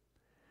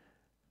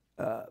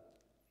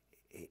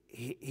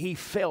 He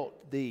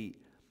felt the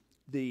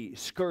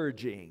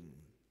scourging,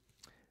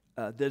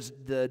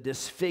 the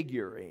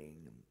disfiguring.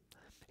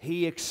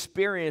 He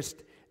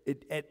experienced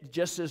it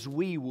just as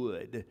we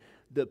would,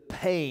 the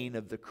pain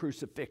of the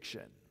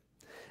crucifixion.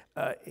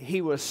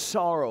 He was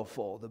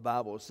sorrowful, the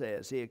Bible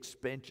says. He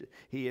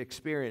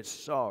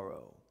experienced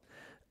sorrow.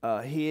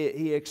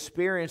 He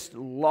experienced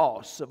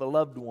loss of a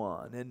loved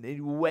one, and he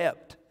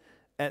wept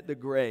at the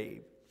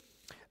grave.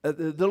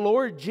 The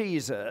Lord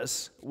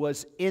Jesus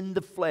was in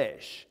the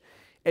flesh,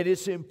 and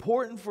it's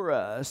important for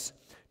us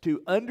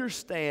to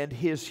understand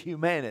His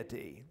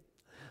humanity,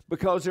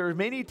 because there are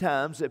many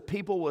times that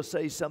people will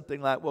say something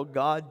like, well,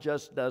 God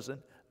just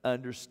doesn't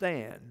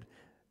understand.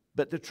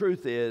 But the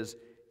truth is,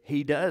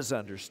 He does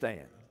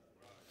understand.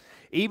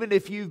 Even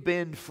if you've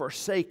been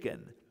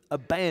forsaken,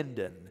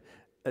 abandoned,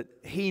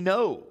 He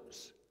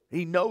knows.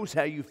 He knows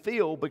how you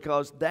feel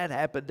because that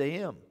happened to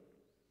Him.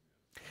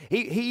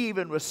 He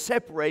even was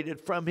separated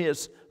from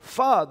His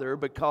Father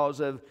because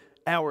of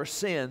our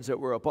sins that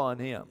were upon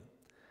Him,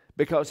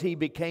 because He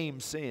became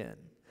sin.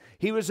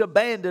 He was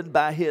abandoned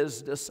by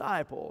His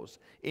disciples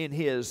in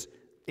His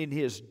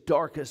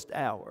darkest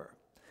hour.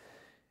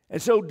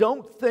 And so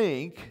don't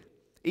think,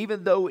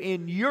 even though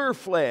in your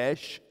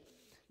flesh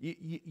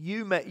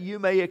you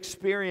may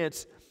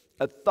experience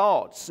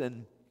thoughts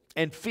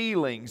and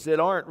feelings that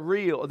aren't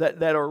real,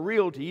 that are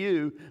real to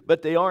you,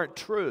 but they aren't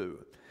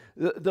true.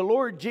 The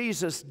Lord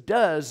Jesus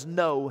does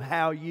know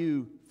how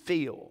you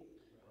feel.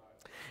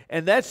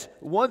 And that's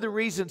one of the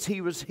reasons He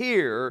was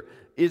here,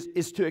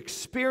 is to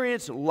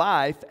experience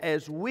life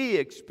as we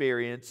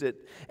experience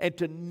it, and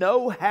to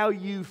know how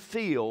you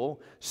feel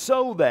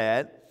so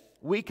that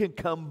we can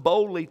come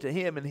boldly to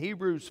Him. In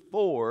Hebrews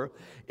 4,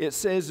 it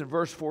says in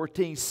verse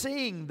 14,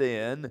 seeing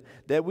then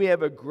that we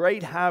have a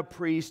great high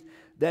priest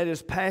that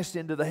is passed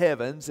into the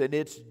heavens, and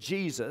it's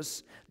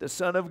Jesus, the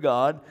Son of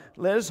God,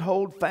 let us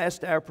hold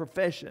fast our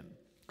profession.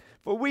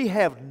 For we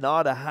have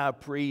not a high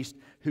priest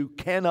who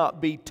cannot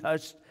be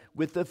touched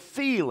with the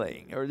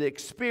feeling or the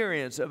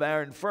experience of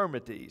our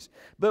infirmities,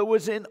 but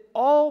was in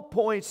all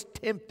points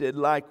tempted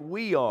like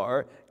we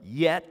are,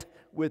 yet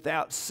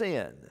without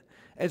sin.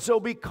 And so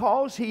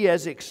because He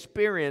has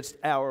experienced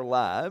our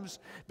lives,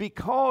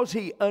 because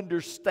He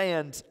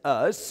understands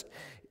us,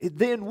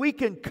 then we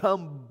can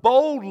come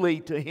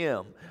boldly to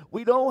Him.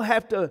 We don't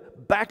have to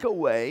back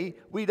away.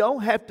 We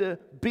don't have to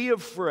be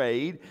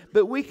afraid,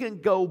 but we can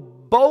go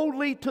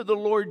boldly to the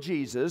Lord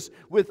Jesus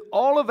with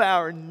all of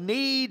our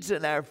needs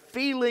and our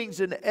feelings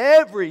and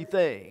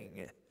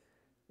everything.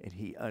 And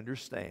He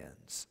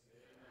understands.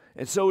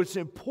 And so it's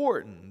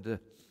important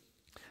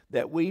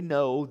that we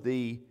know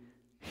the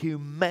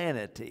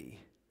humanity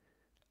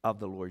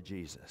of the Lord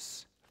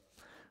Jesus.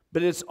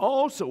 But it's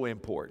also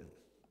important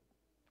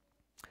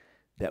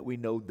that we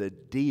know the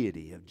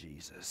deity of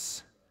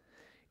Jesus.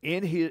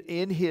 In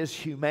his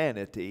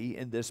humanity,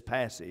 in this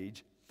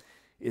passage,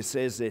 it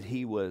says that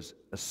He was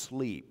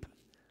asleep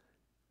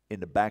in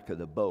the back of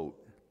the boat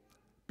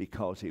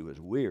because He was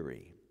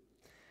weary.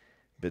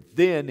 But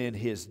then in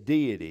His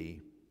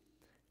deity,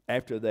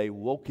 after they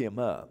woke Him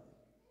up,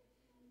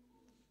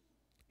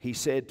 He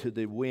said to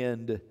the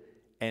wind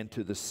and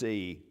to the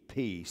sea,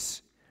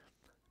 peace,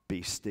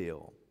 be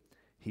still.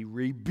 He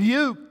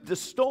rebuked the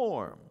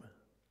storm,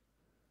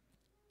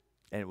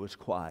 and it was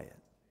quiet,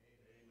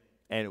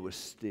 and it was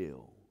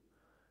still.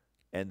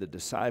 And the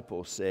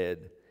disciples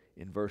said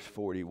in verse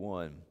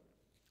 41,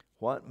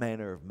 what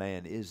manner of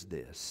man is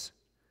this,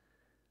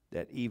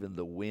 that even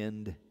the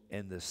wind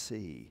and the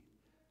sea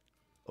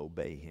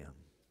obey Him?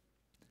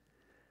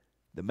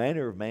 The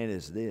manner of man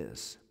is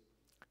this: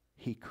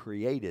 He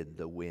created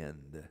the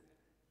wind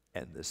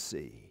and the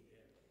sea,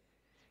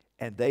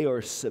 and they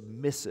are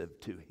submissive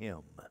to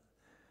Him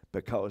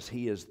because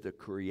He is the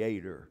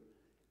creator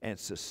and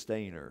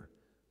sustainer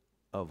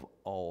of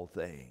all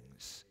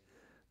things.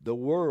 The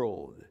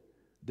world,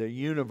 the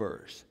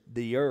universe,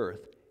 the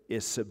earth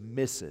is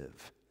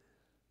submissive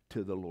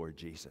to the Lord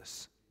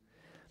Jesus.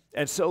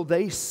 And so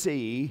they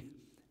see,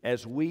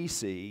 as we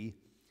see,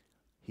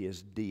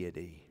 His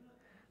deity.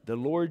 The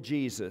Lord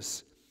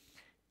Jesus,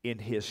 in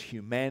His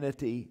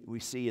humanity, we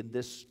see in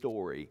this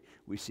story,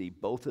 we see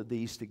both of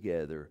these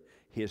together,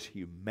 His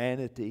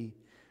humanity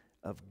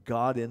of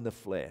God in the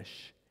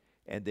flesh,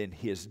 and then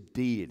His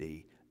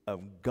deity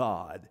of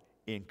God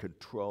in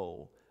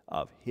control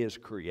of His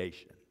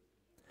creation.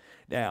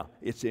 Now,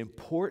 it's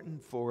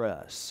important for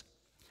us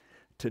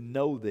to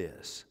know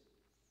this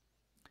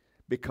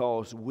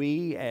because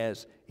He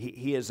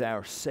is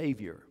our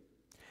Savior.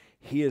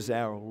 He is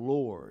our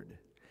Lord.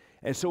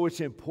 And so it's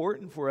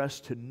important for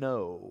us to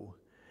know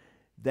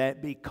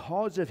that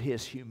because of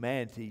His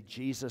humanity,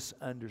 Jesus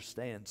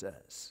understands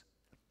us.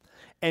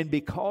 And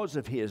because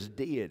of His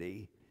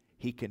deity,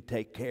 He can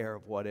take care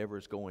of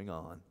whatever's going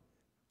on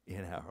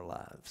in our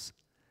lives.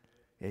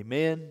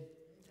 Amen?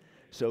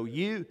 So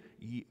you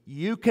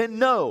can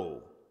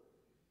know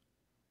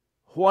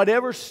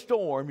whatever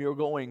storm you're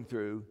going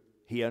through,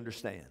 He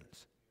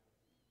understands.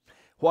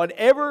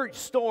 Whatever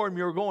storm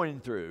you're going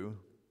through,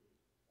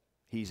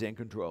 He's in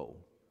control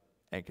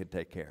and can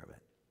take care of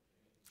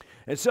it.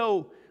 And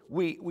so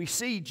we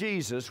see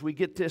Jesus, we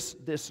get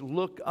this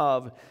look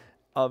of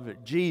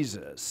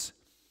Jesus.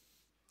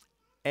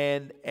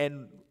 And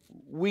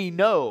we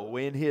know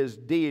in His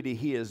deity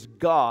He is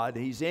God.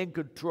 He's in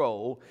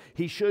control.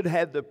 He should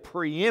have the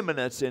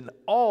preeminence in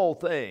all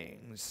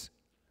things.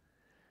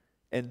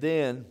 And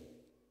then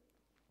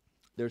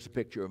there's a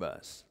picture of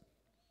us.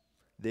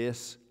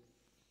 This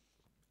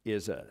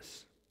is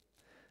us.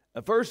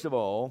 First of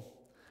all,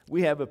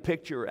 we have a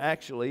picture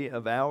actually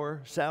of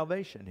our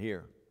salvation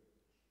here.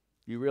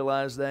 You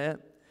realize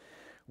that?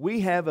 We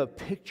have a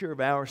picture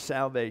of our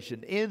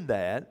salvation in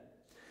that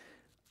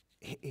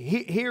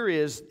here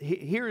is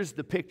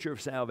the picture of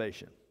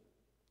salvation.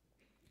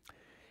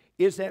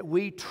 Is that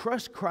we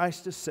trust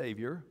Christ as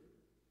Savior.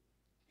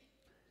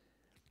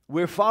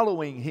 We're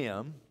following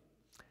Him.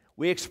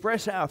 We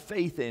express our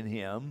faith in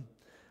Him.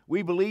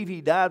 We believe He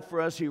died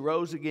for us. He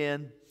rose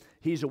again.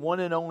 He's the one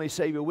and only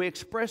Savior. We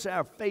express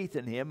our faith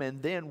in Him,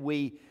 and then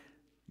we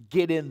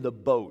get in the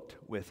boat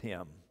with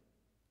Him.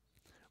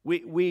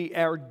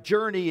 Our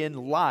journey in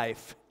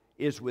life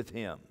is with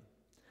Him.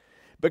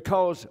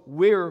 Because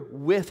we're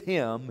with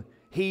Him,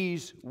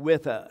 He's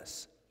with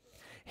us.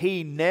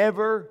 He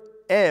never,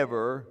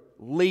 ever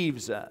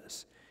leaves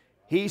us.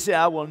 He said,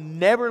 I will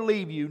never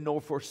leave you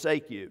nor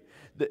forsake you.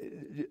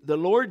 The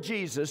Lord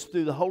Jesus,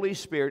 through the Holy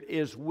Spirit,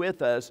 is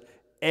with us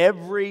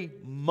every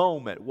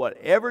moment.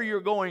 Whatever you're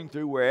going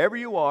through, wherever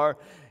you are,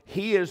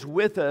 He is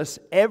with us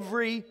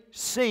every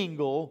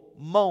single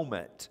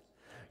moment.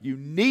 You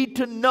need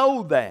to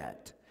know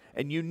that.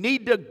 And you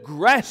need to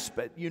grasp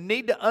it. You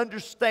need to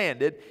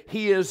understand it.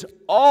 He is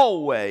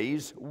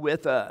always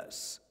with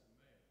us.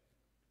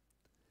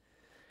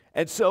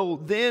 And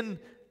so then,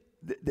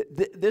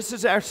 this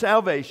is our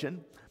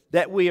salvation,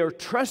 that we are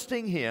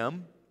trusting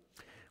Him.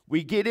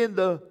 We get in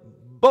the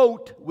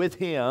boat with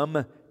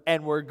Him,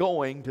 and we're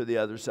going to the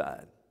other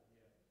side.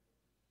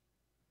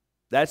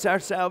 That's our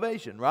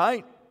salvation,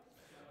 right?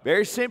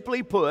 Very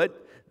simply put,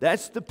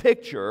 that's the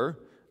picture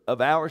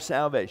of our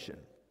salvation.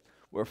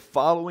 We're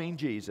following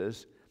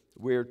Jesus.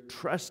 We're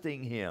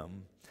trusting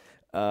Him,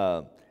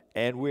 and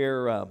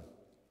we're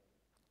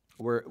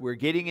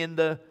getting in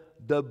the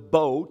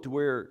boat.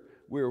 We're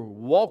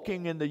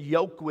walking in the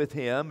yoke with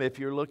Him. If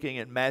you're looking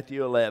at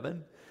Matthew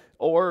 11,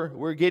 or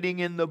we're getting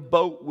in the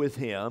boat with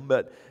Him.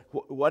 But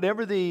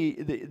whatever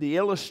the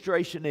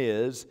illustration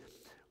is,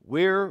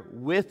 we're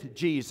with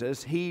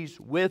Jesus. He's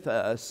with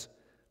us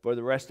for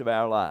the rest of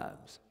our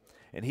lives.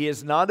 And He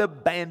has not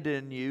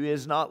abandoned you. He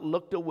has not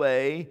looked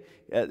away.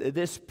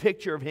 This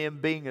picture of Him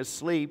being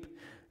asleep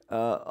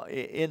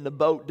in the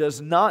boat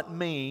does not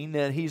mean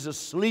that He's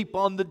asleep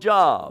on the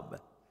job.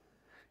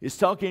 It's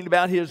talking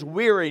about His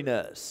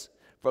weariness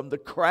from the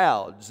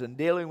crowds and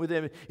dealing with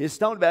Him. It's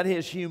talking about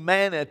His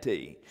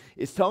humanity.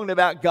 It's talking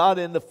about God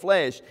in the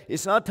flesh.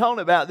 It's not talking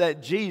about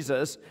that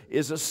Jesus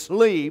is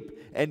asleep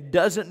and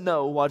doesn't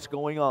know what's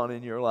going on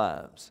in your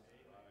lives.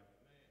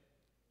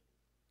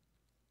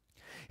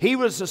 He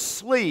was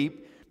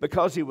asleep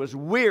because He was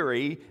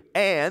weary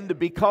and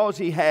because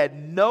He had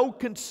no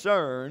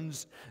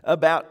concerns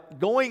about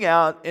going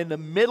out in the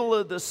middle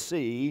of the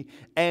sea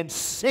and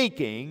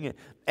sinking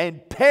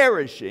and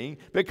perishing,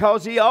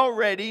 because He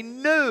already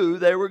knew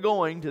they were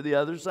going to the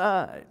other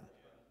side.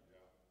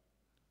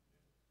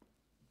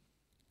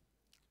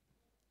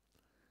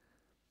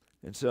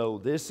 And so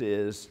this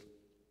is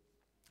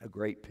a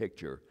great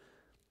picture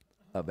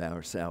of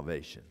our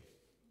salvation.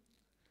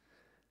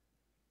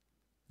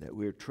 That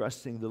we're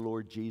trusting the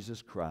Lord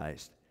Jesus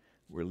Christ.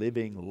 We're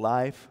living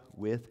life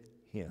with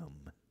Him.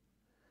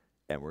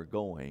 And we're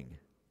going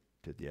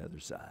to the other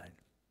side.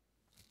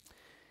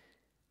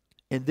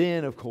 And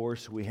then, of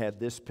course, we have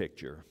this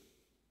picture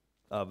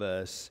of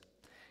us.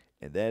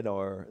 And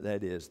that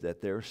is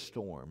that there are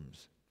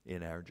storms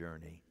in our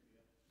journey.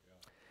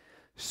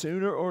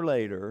 Sooner or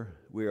later,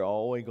 we're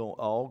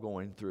all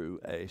going through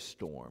a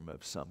storm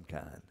of some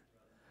kind.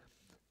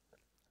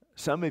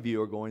 Some of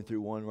you are going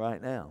through one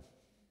right now.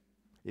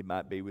 It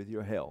might be with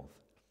your health.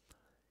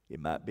 It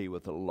might be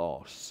with a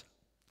loss.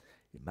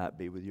 It might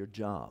be with your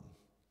job.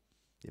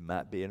 It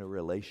might be in a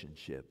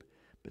relationship.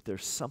 But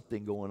there's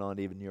something going on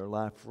even in your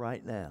life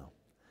right now.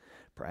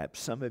 Perhaps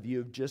some of you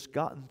have just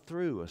gotten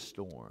through a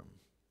storm,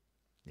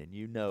 and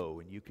you know,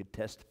 and you could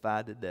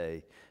testify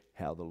today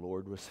how the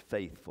Lord was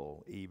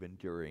faithful even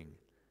during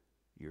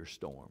your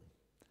storm.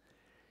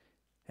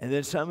 And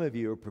then some of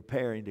you are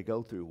preparing to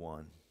go through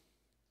one.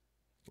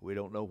 We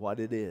don't know what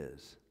it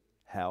is,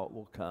 how it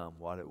will come,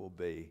 what it will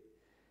be.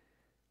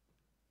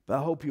 But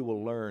I hope you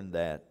will learn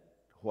that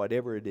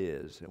whatever it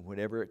is and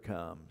whenever it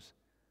comes,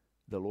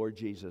 the Lord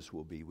Jesus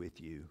will be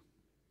with you.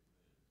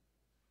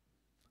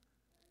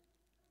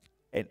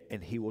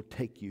 And He will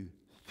take you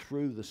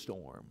through the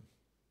storm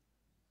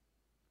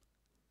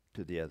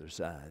to the other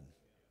side,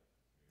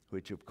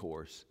 which of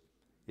course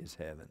is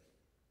heaven.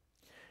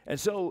 And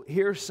so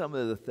here's some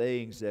of the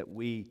things that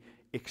we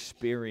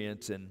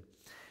experience, and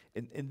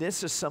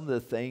this is some of the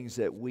things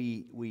that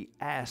we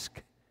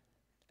ask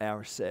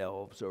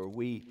ourselves, or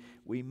we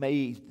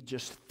may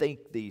just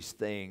think these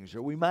things,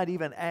 or we might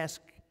even ask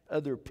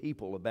other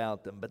people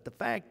about them. But the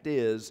fact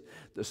is,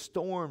 the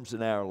storms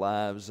in our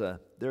lives,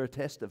 they're a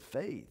test of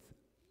faith.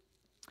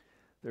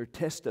 They're a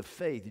test of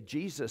faith.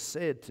 Jesus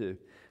said to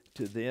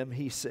them,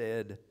 He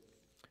said,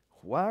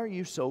 "Why are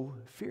you so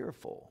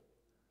fearful?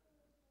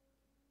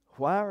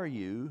 Why are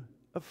you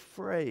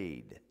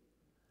afraid?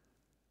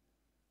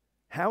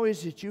 How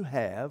is it you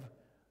have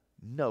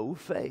no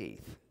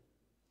faith?"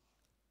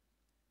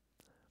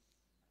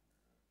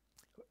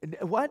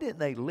 Why didn't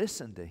they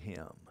listen to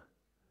Him?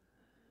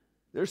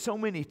 There's so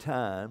many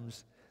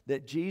times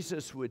that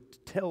Jesus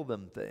would tell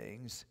them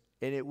things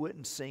and it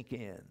wouldn't sink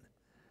in.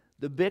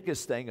 The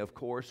biggest thing, of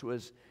course,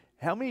 was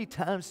how many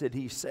times did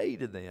He say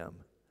to them,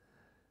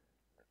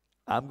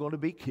 "I'm going to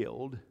be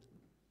killed,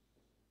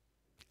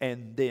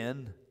 and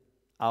then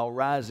I'll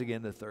rise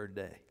again the third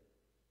day."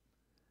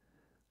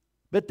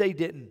 But they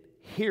didn't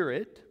hear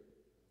it,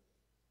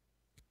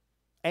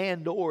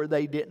 and or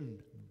they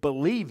didn't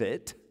believe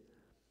it,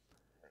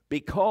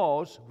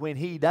 because when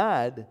He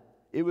died,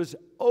 it was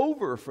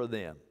over for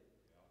them.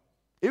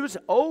 It was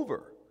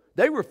over.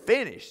 They were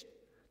finished.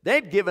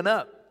 They'd given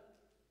up.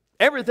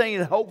 Everything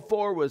they'd hoped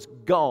for was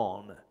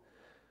gone.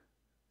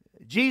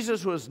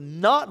 Jesus was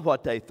not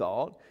what they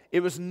thought. It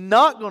was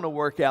not going to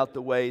work out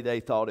the way they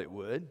thought it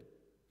would.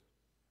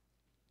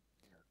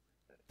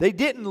 They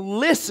didn't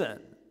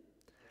listen,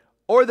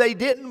 or they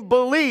didn't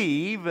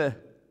believe that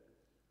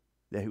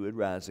He would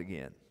rise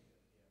again.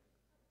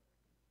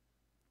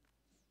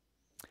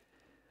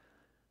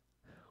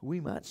 We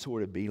might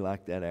sort of be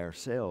like that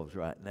ourselves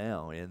right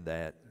now, in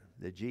that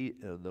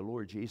the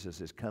Lord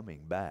Jesus is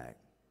coming back.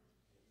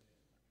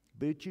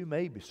 But you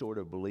may sort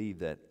of believe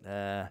that,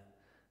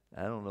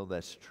 I don't know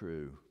that's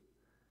true.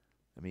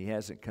 I mean, He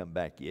hasn't come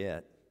back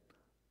yet.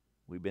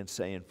 We've been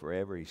saying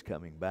forever He's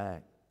coming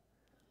back.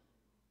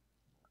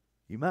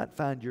 You might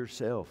find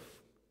yourself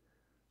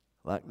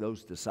like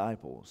those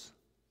disciples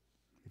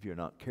if you're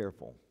not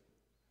careful,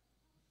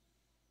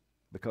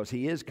 because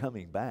He is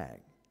coming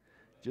back.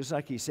 Just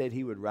like He said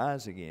He would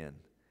rise again,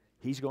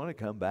 He's going to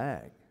come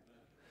back.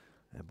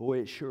 And boy,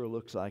 it sure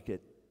looks like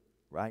it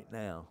right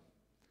now.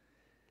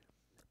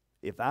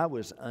 If I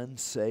was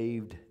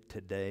unsaved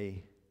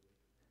today,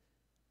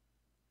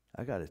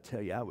 I got to tell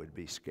you, I would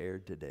be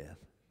scared to death.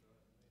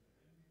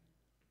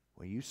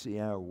 When you see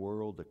our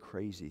world, the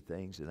crazy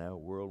things in our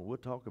world, we'll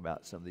talk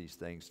about some of these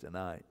things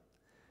tonight.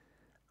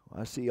 When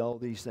I see all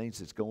these things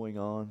that's going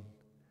on,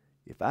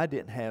 if I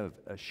didn't have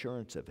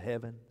assurance of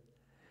heaven,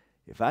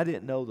 if I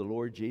didn't know the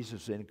Lord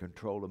Jesus was in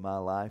control of my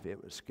life,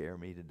 it would scare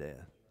me to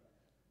death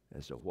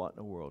as to what in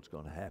the world's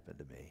going to happen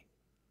to me.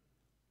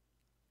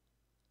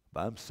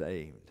 But I'm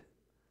saved.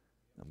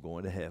 I'm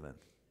going to heaven.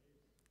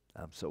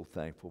 I'm so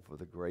thankful for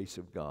the grace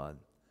of God,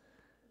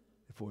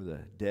 for the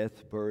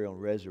death, burial,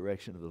 and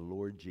resurrection of the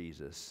Lord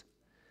Jesus,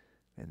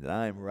 and that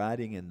I am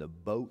riding in the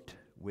boat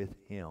with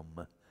Him.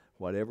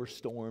 Whatever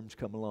storms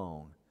come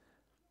along,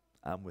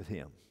 I'm with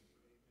Him.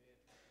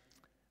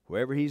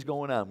 Wherever He's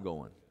going, I'm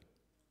going.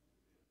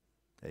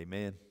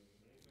 Amen.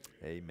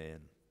 Amen.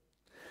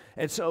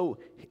 And so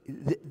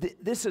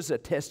this is a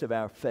test of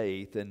our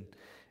faith,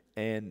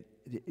 and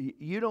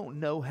you don't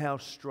know how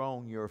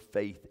strong your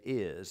faith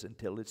is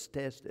until it's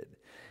tested.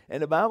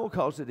 And the Bible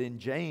calls it in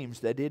James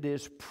that it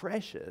is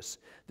precious.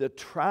 The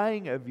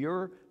trying of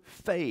your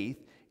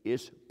faith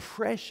is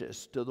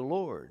precious to the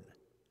Lord,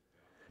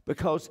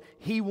 because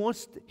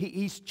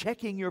He's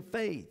checking your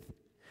faith.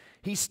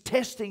 He's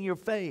testing your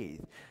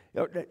faith.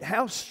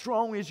 How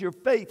strong is your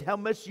faith? How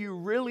much you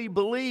really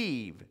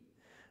believe?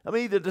 I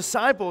mean, the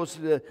disciples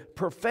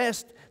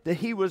professed that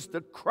He was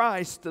the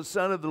Christ, the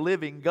Son of the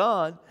living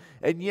God,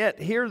 and yet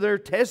here they're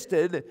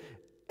tested,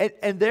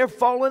 and they're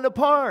falling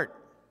apart.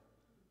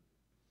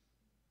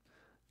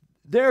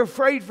 They're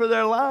afraid for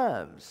their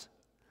lives.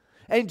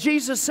 And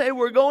Jesus said,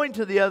 we're going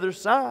to the other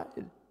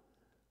side.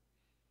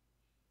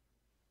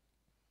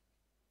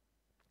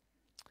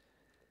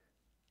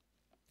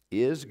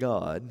 Is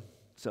God,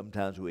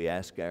 sometimes we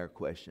ask our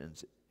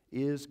questions,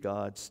 is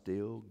God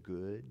still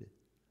good?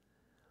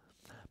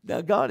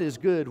 Now, God is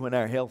good when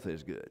our health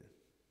is good.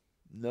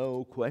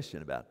 No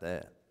question about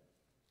that.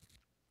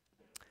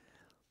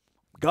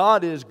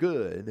 God is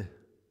good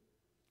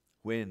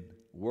when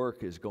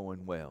work is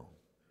going well.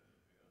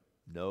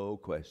 No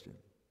question.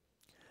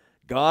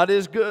 God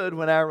is good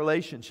when our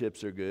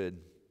relationships are good.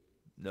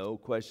 No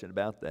question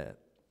about that.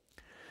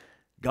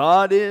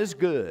 God is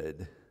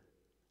good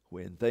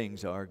when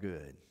things are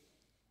good.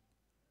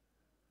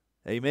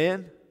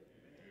 Amen?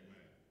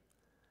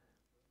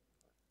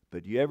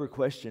 But do you ever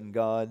question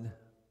God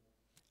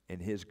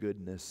and His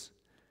goodness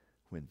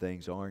when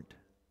things aren't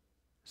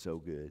so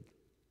good?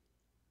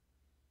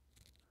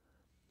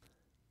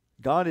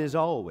 God is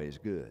always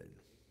good.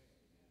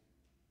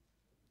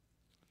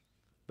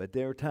 But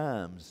there are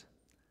times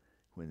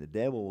when the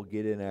devil will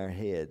get in our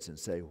heads and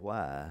say,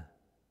 why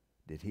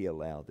did he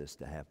allow this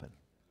to happen?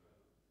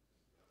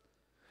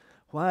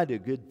 Why do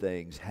good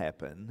things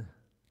happen,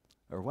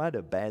 or why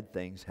do bad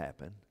things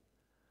happen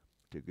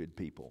to good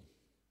people?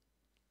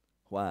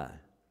 Why?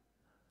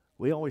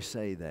 We always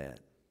say that.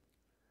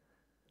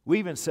 We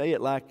even say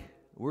it like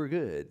we're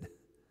good,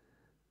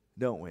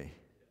 don't we?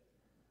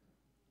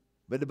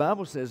 But the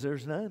Bible says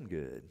there's none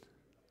good.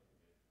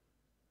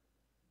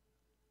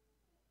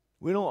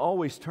 We don't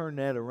always turn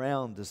that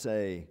around to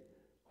say,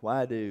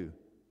 why do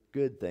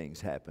good things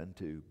happen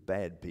to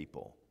bad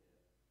people?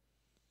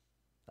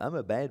 I'm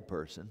a bad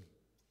person.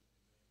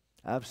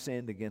 I've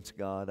sinned against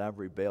God. I've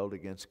rebelled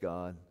against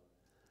God.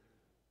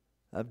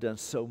 I've done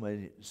so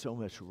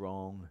much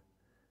wrong.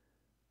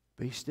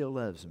 But He still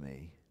loves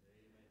me.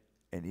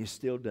 And He's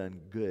still done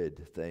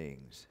good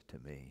things to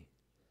me.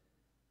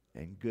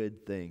 And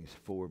good things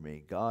for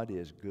me. God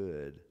is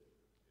good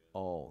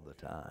all the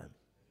time.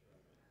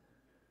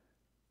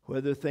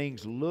 Whether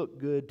things look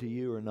good to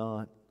you or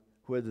not,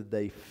 whether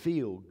they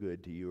feel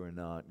good to you or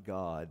not,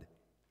 God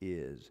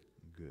is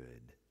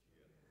good.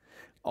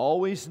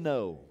 Always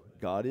know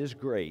God is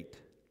great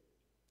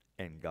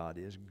and God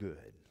is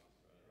good.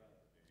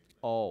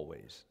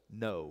 Always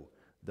know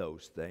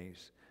those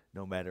things,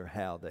 no matter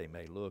how they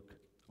may look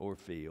or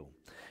feel.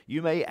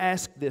 You may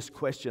ask this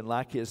question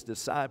like His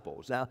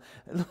disciples. Now,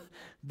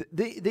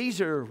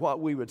 these are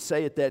what we would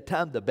say at that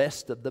time, the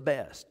best of the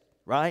best,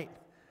 right?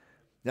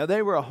 Now,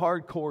 they were a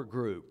hardcore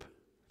group.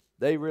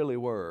 They really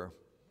were.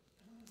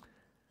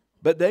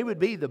 But they would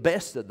be the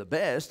best of the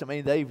best. I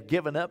mean, they've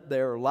given up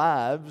their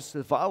lives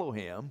to follow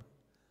Him,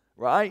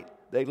 right?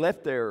 They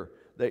left their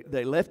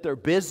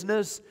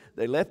business.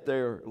 They left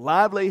their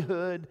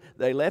livelihood.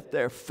 They left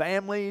their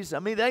families. I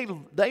mean,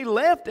 they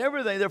left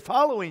everything. They're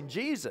following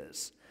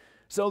Jesus.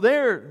 So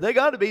they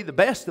got to be the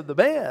best of the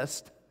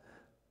best.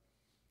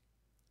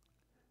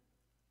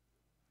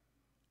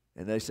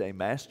 And they say,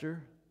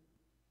 Master,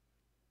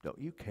 don't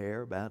you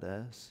care about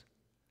us?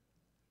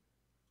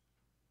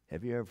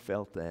 Have you ever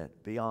felt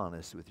that? Be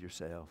honest with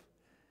yourself.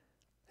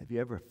 Have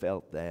you ever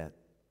felt that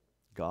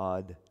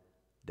God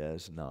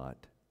does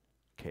not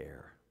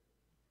care?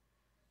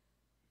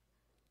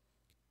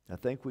 I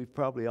think we've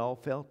probably all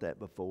felt that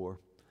before,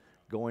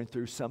 going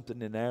through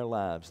something in our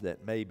lives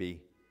that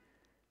maybe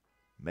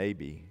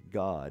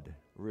God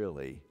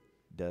really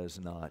does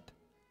not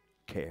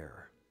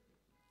care.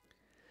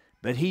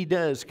 But He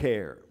does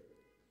care.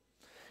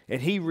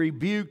 And He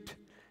rebuked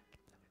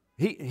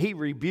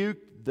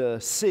the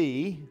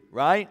sea,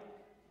 right?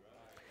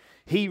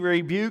 He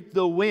rebuked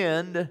the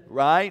wind,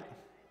 right?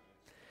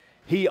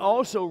 He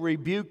also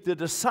rebuked the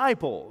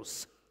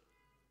disciples.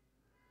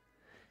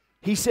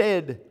 He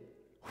said,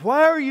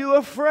 why are you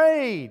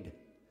afraid?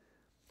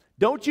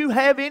 Don't you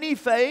have any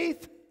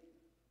faith?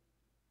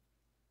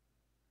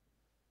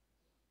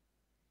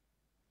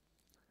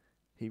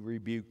 He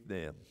rebuked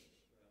them.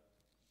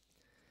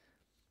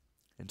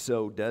 And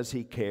so, does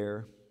He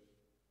care?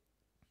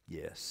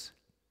 Yes.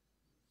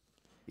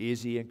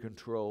 Is He in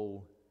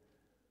control?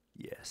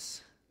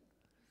 Yes.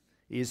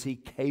 Is He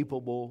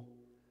capable?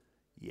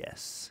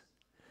 Yes.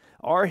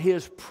 Are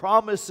His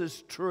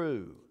promises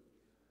true?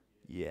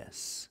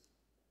 Yes.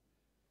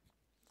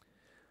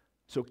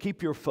 So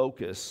keep your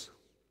focus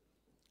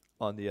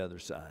on the other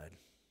side.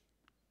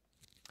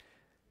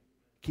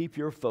 Keep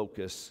your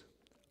focus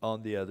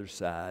on the other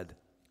side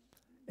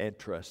and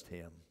trust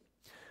Him.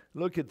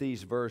 Look at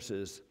these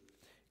verses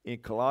in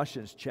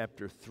Colossians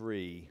chapter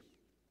 3.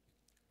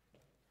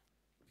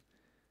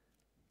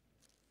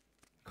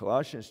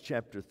 Colossians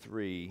chapter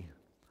 3,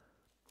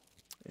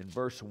 in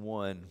verse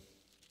 1,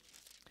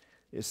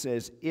 it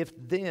says, If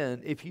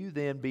you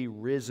then be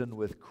risen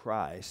with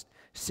Christ,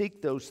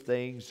 seek those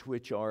things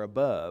which are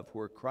above,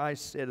 where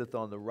Christ sitteth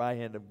on the right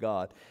hand of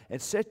God,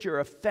 and set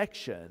your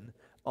affection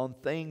on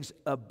things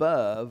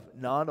above,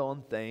 not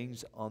on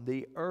things on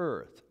the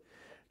earth.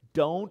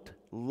 Don't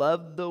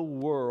love the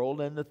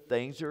world and the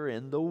things that are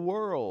in the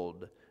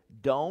world.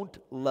 Don't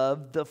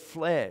love the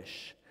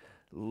flesh.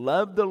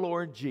 Love the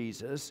Lord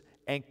Jesus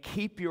and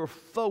keep your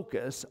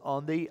focus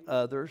on the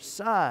other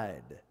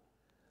side.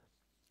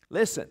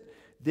 Listen,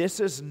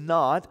 this is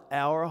not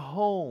our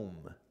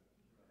home.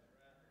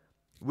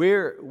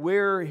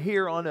 We're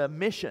here on a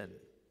mission.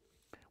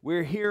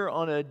 We're here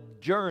on a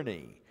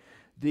journey.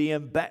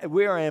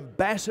 We are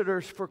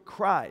ambassadors for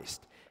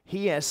Christ.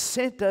 He has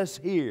sent us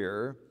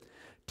here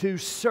to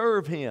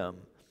serve Him,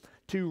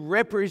 to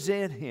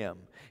represent Him.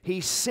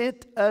 He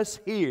sent us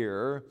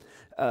here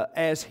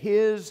as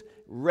His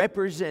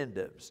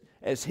representatives,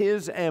 as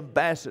His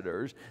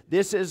ambassadors.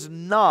 This is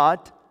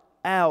not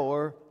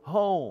our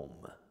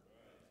home.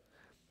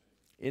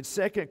 In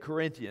 2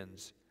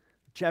 Corinthians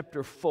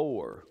chapter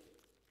 4,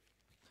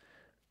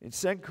 in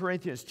 2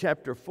 Corinthians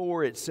chapter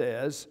 4 it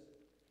says,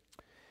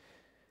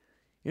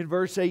 in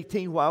verse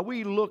 18, while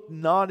we look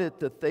not at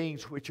the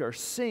things which are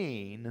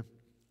seen,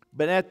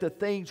 but at the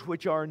things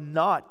which are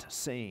not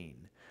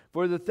seen.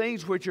 For the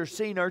things which are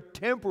seen are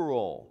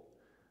temporal,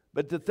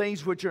 but the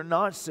things which are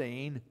not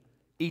seen,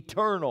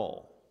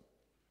 eternal.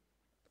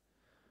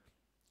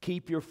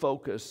 Keep your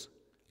focus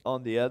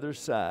on the other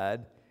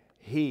side.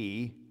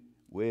 He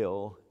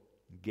will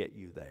get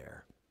you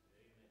there.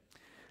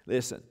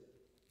 Listen,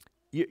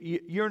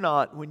 you're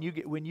not, when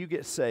you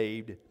get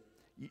saved,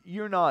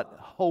 you're not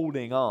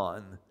holding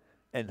on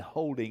and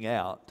holding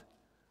out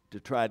to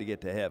try to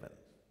get to heaven.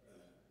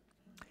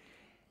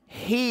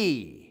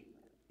 He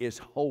is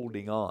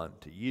holding on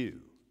to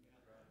you.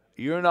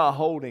 You're not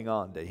holding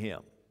on to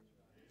Him.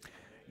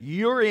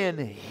 You're in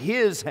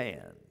His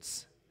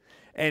hands,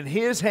 and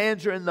His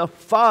hands are in the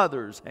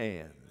Father's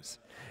hands.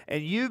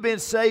 And you've been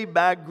saved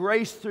by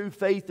grace through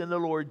faith in the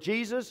Lord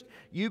Jesus.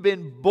 You've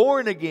been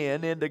born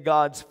again into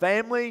God's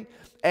family,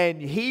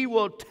 and He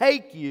will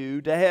take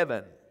you to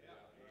heaven.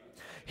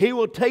 He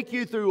will take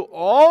you through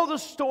all the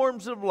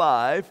storms of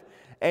life,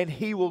 and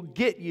He will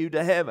get you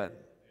to heaven.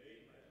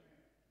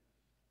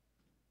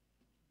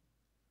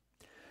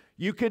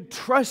 You can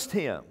trust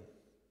Him.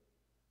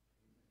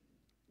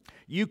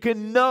 You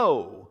can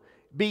know,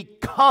 be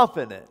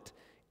confident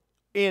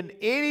in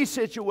any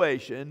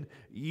situation.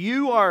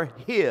 You are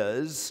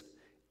His,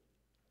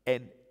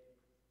 and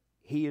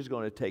He is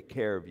going to take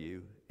care of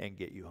you and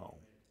get you home.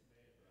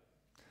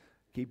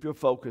 Keep your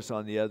focus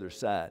on the other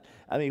side.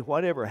 I mean,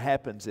 whatever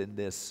happens in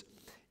this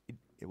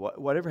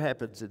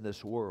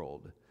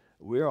world,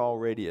 we're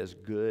already as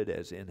good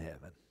as in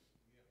heaven.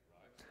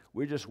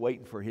 We're just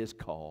waiting for His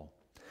call.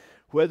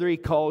 Whether He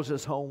calls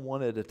us home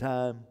one at a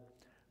time,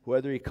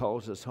 whether He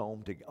calls us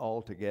home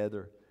all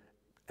together,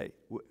 hey,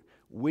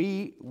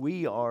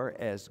 we are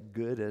as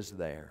good as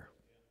there.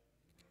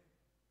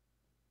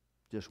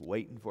 Just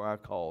waiting for our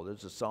call.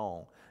 There's a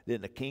song.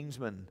 Didn't the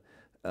Kingsmen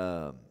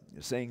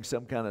sing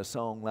some kind of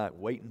song like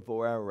waiting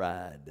for our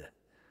ride?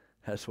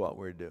 That's what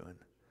we're doing.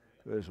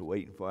 We're just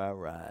waiting for our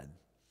ride.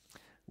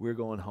 We're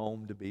going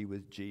home to be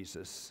with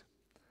Jesus.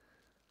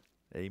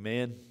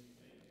 Amen.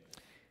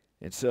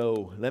 And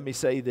so let me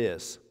say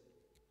this.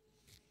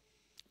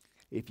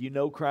 If you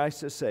know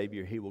Christ as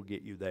Savior, He will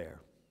get you there.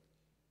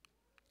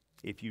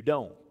 If you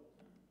don't,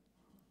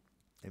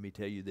 let me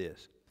tell you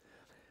this.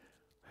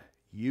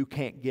 You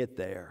can't get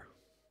there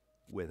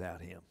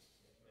without Him.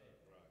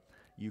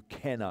 You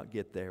cannot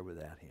get there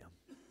without Him.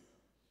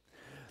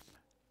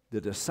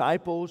 The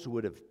disciples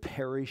would have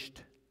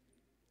perished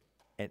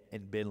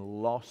and been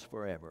lost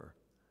forever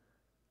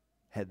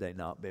had they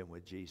not been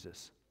with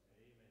Jesus.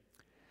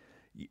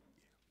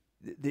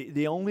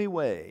 The only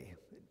way,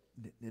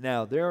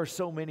 now there are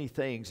so many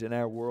things in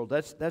our world.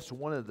 That's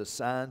one of the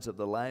signs of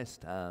the last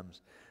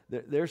times.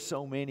 There's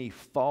so many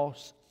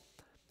false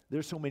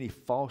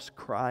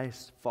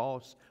Christs,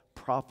 false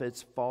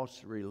prophets,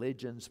 false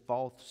religions,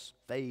 false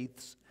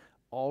faiths.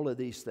 All of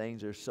these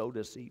things are so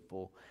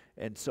deceitful,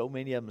 and so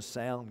many of them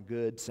sound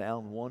good,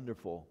 sound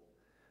wonderful,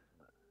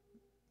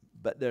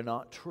 but they're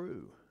not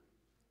true.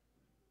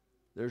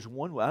 There's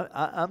one way.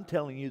 I'm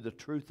telling you the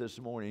truth this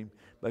morning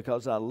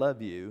because I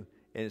love you,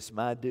 and it's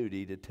my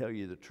duty to tell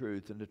you the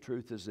truth, and the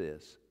truth is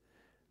this.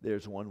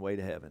 There's one way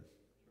to heaven.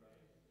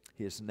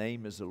 His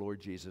name is the Lord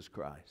Jesus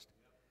Christ.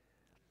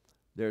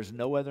 There's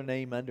no other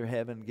name under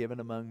heaven given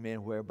among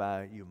men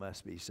whereby you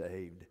must be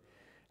saved.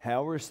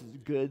 However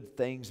good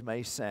things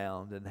may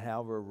sound and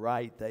however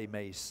right they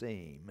may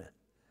seem,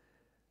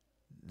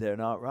 they're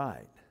not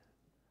right.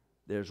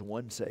 There's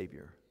one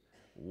Savior,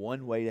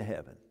 one way to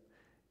heaven.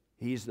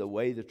 He's the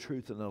way, the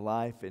truth, and the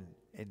life,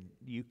 and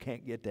you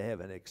can't get to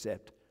heaven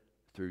except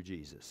through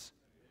Jesus.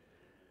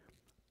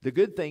 The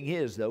good thing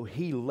is, though,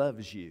 He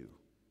loves you.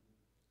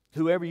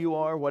 Whoever you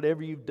are,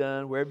 whatever you've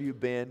done, wherever you've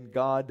been,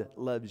 God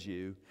loves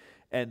you.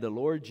 And the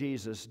Lord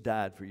Jesus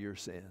died for your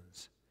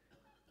sins.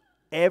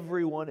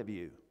 Every one of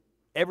you.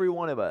 Every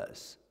one of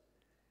us.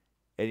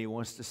 And He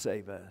wants to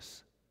save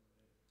us.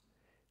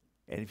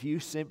 And if you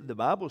simply, the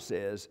Bible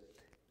says,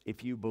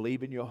 if you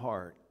believe in your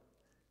heart,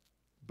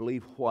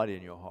 believe what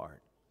in your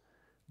heart?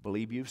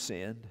 Believe you've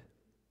sinned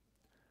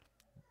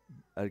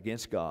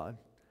against God.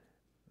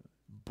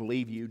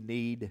 Believe you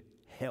need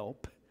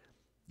help.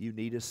 You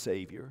need a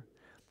Savior.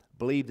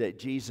 Believe that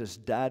Jesus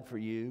died for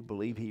you.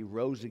 Believe He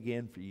rose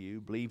again for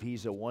you. Believe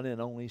He's the one and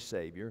only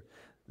Savior.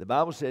 The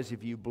Bible says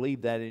if you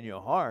believe that in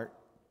your heart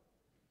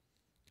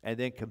and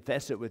then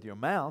confess it with your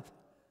mouth,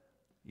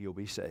 you'll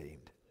be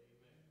saved.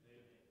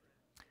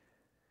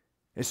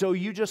 And so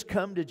you just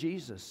come to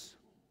Jesus,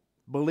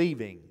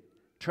 believing,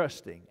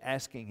 trusting,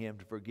 asking Him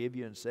to forgive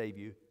you and save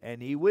you,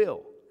 and He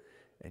will.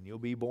 And you'll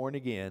be born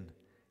again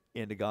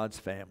into God's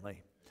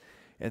family.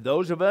 And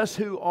those of us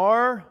who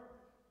are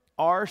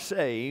are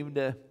saved,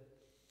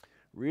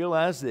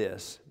 realize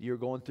this: you're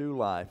going through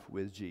life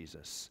with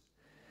Jesus.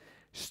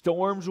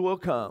 Storms will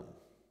come.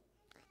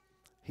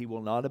 He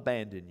will not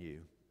abandon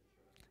you.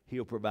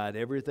 He'll provide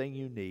everything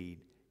you need.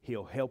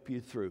 He'll help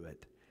you through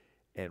it.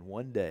 And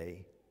one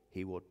day,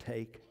 He will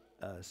take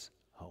us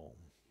home.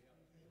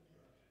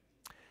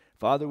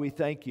 Father, we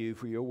thank You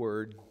for Your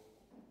word.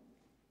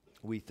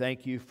 We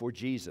thank You for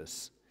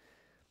Jesus.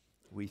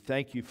 We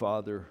thank You,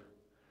 Father,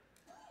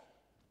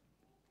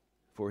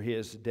 for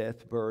His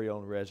death, burial,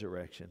 and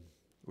resurrection.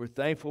 We're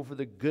thankful for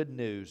the good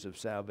news of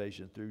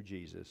salvation through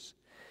Jesus.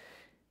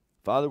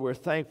 Father, we're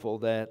thankful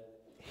that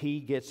He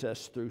gets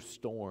us through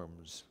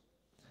storms,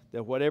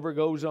 that whatever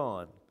goes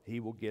on, He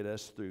will get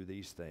us through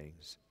these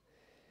things.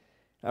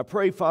 I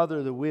pray,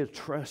 Father, that we'll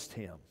trust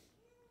Him,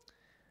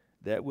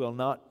 that we'll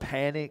not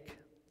panic,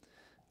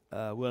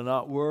 we'll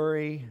not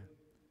worry,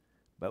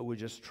 but we'll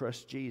just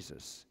trust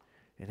Jesus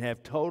and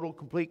have total,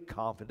 complete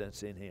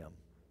confidence in Him.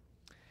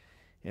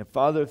 And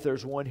Father, if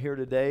there's one here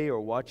today or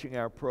watching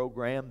our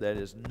program that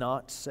is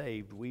not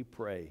saved, we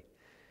pray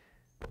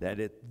that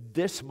at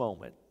this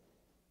moment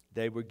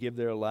they would give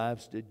their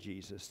lives to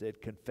Jesus.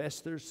 They'd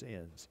confess their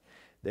sins.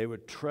 They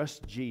would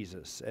trust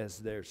Jesus as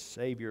their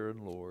Savior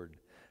and Lord.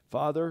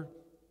 Father,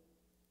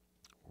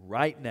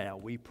 right now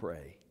we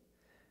pray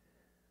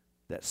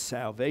that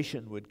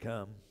salvation would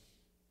come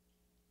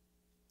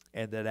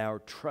and that our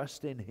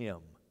trust in Him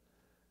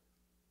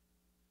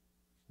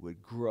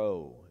would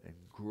grow and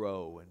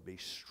be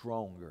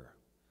stronger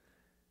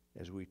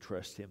as we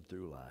trust Him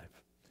through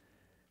life.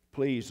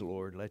 Please,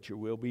 Lord, let Your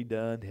will be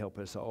done. Help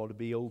us all to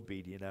be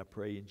obedient. I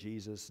pray in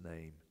Jesus'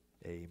 name,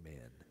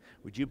 amen.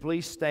 Would you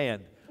please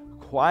stand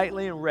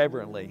quietly and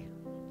reverently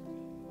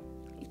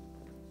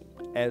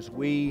as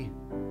we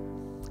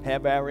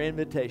have our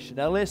invitation.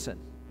 Now listen,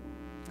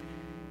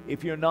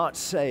 if you're not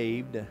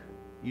saved,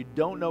 you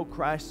don't know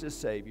Christ as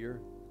Savior,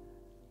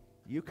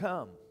 you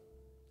come.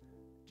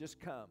 Just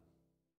come.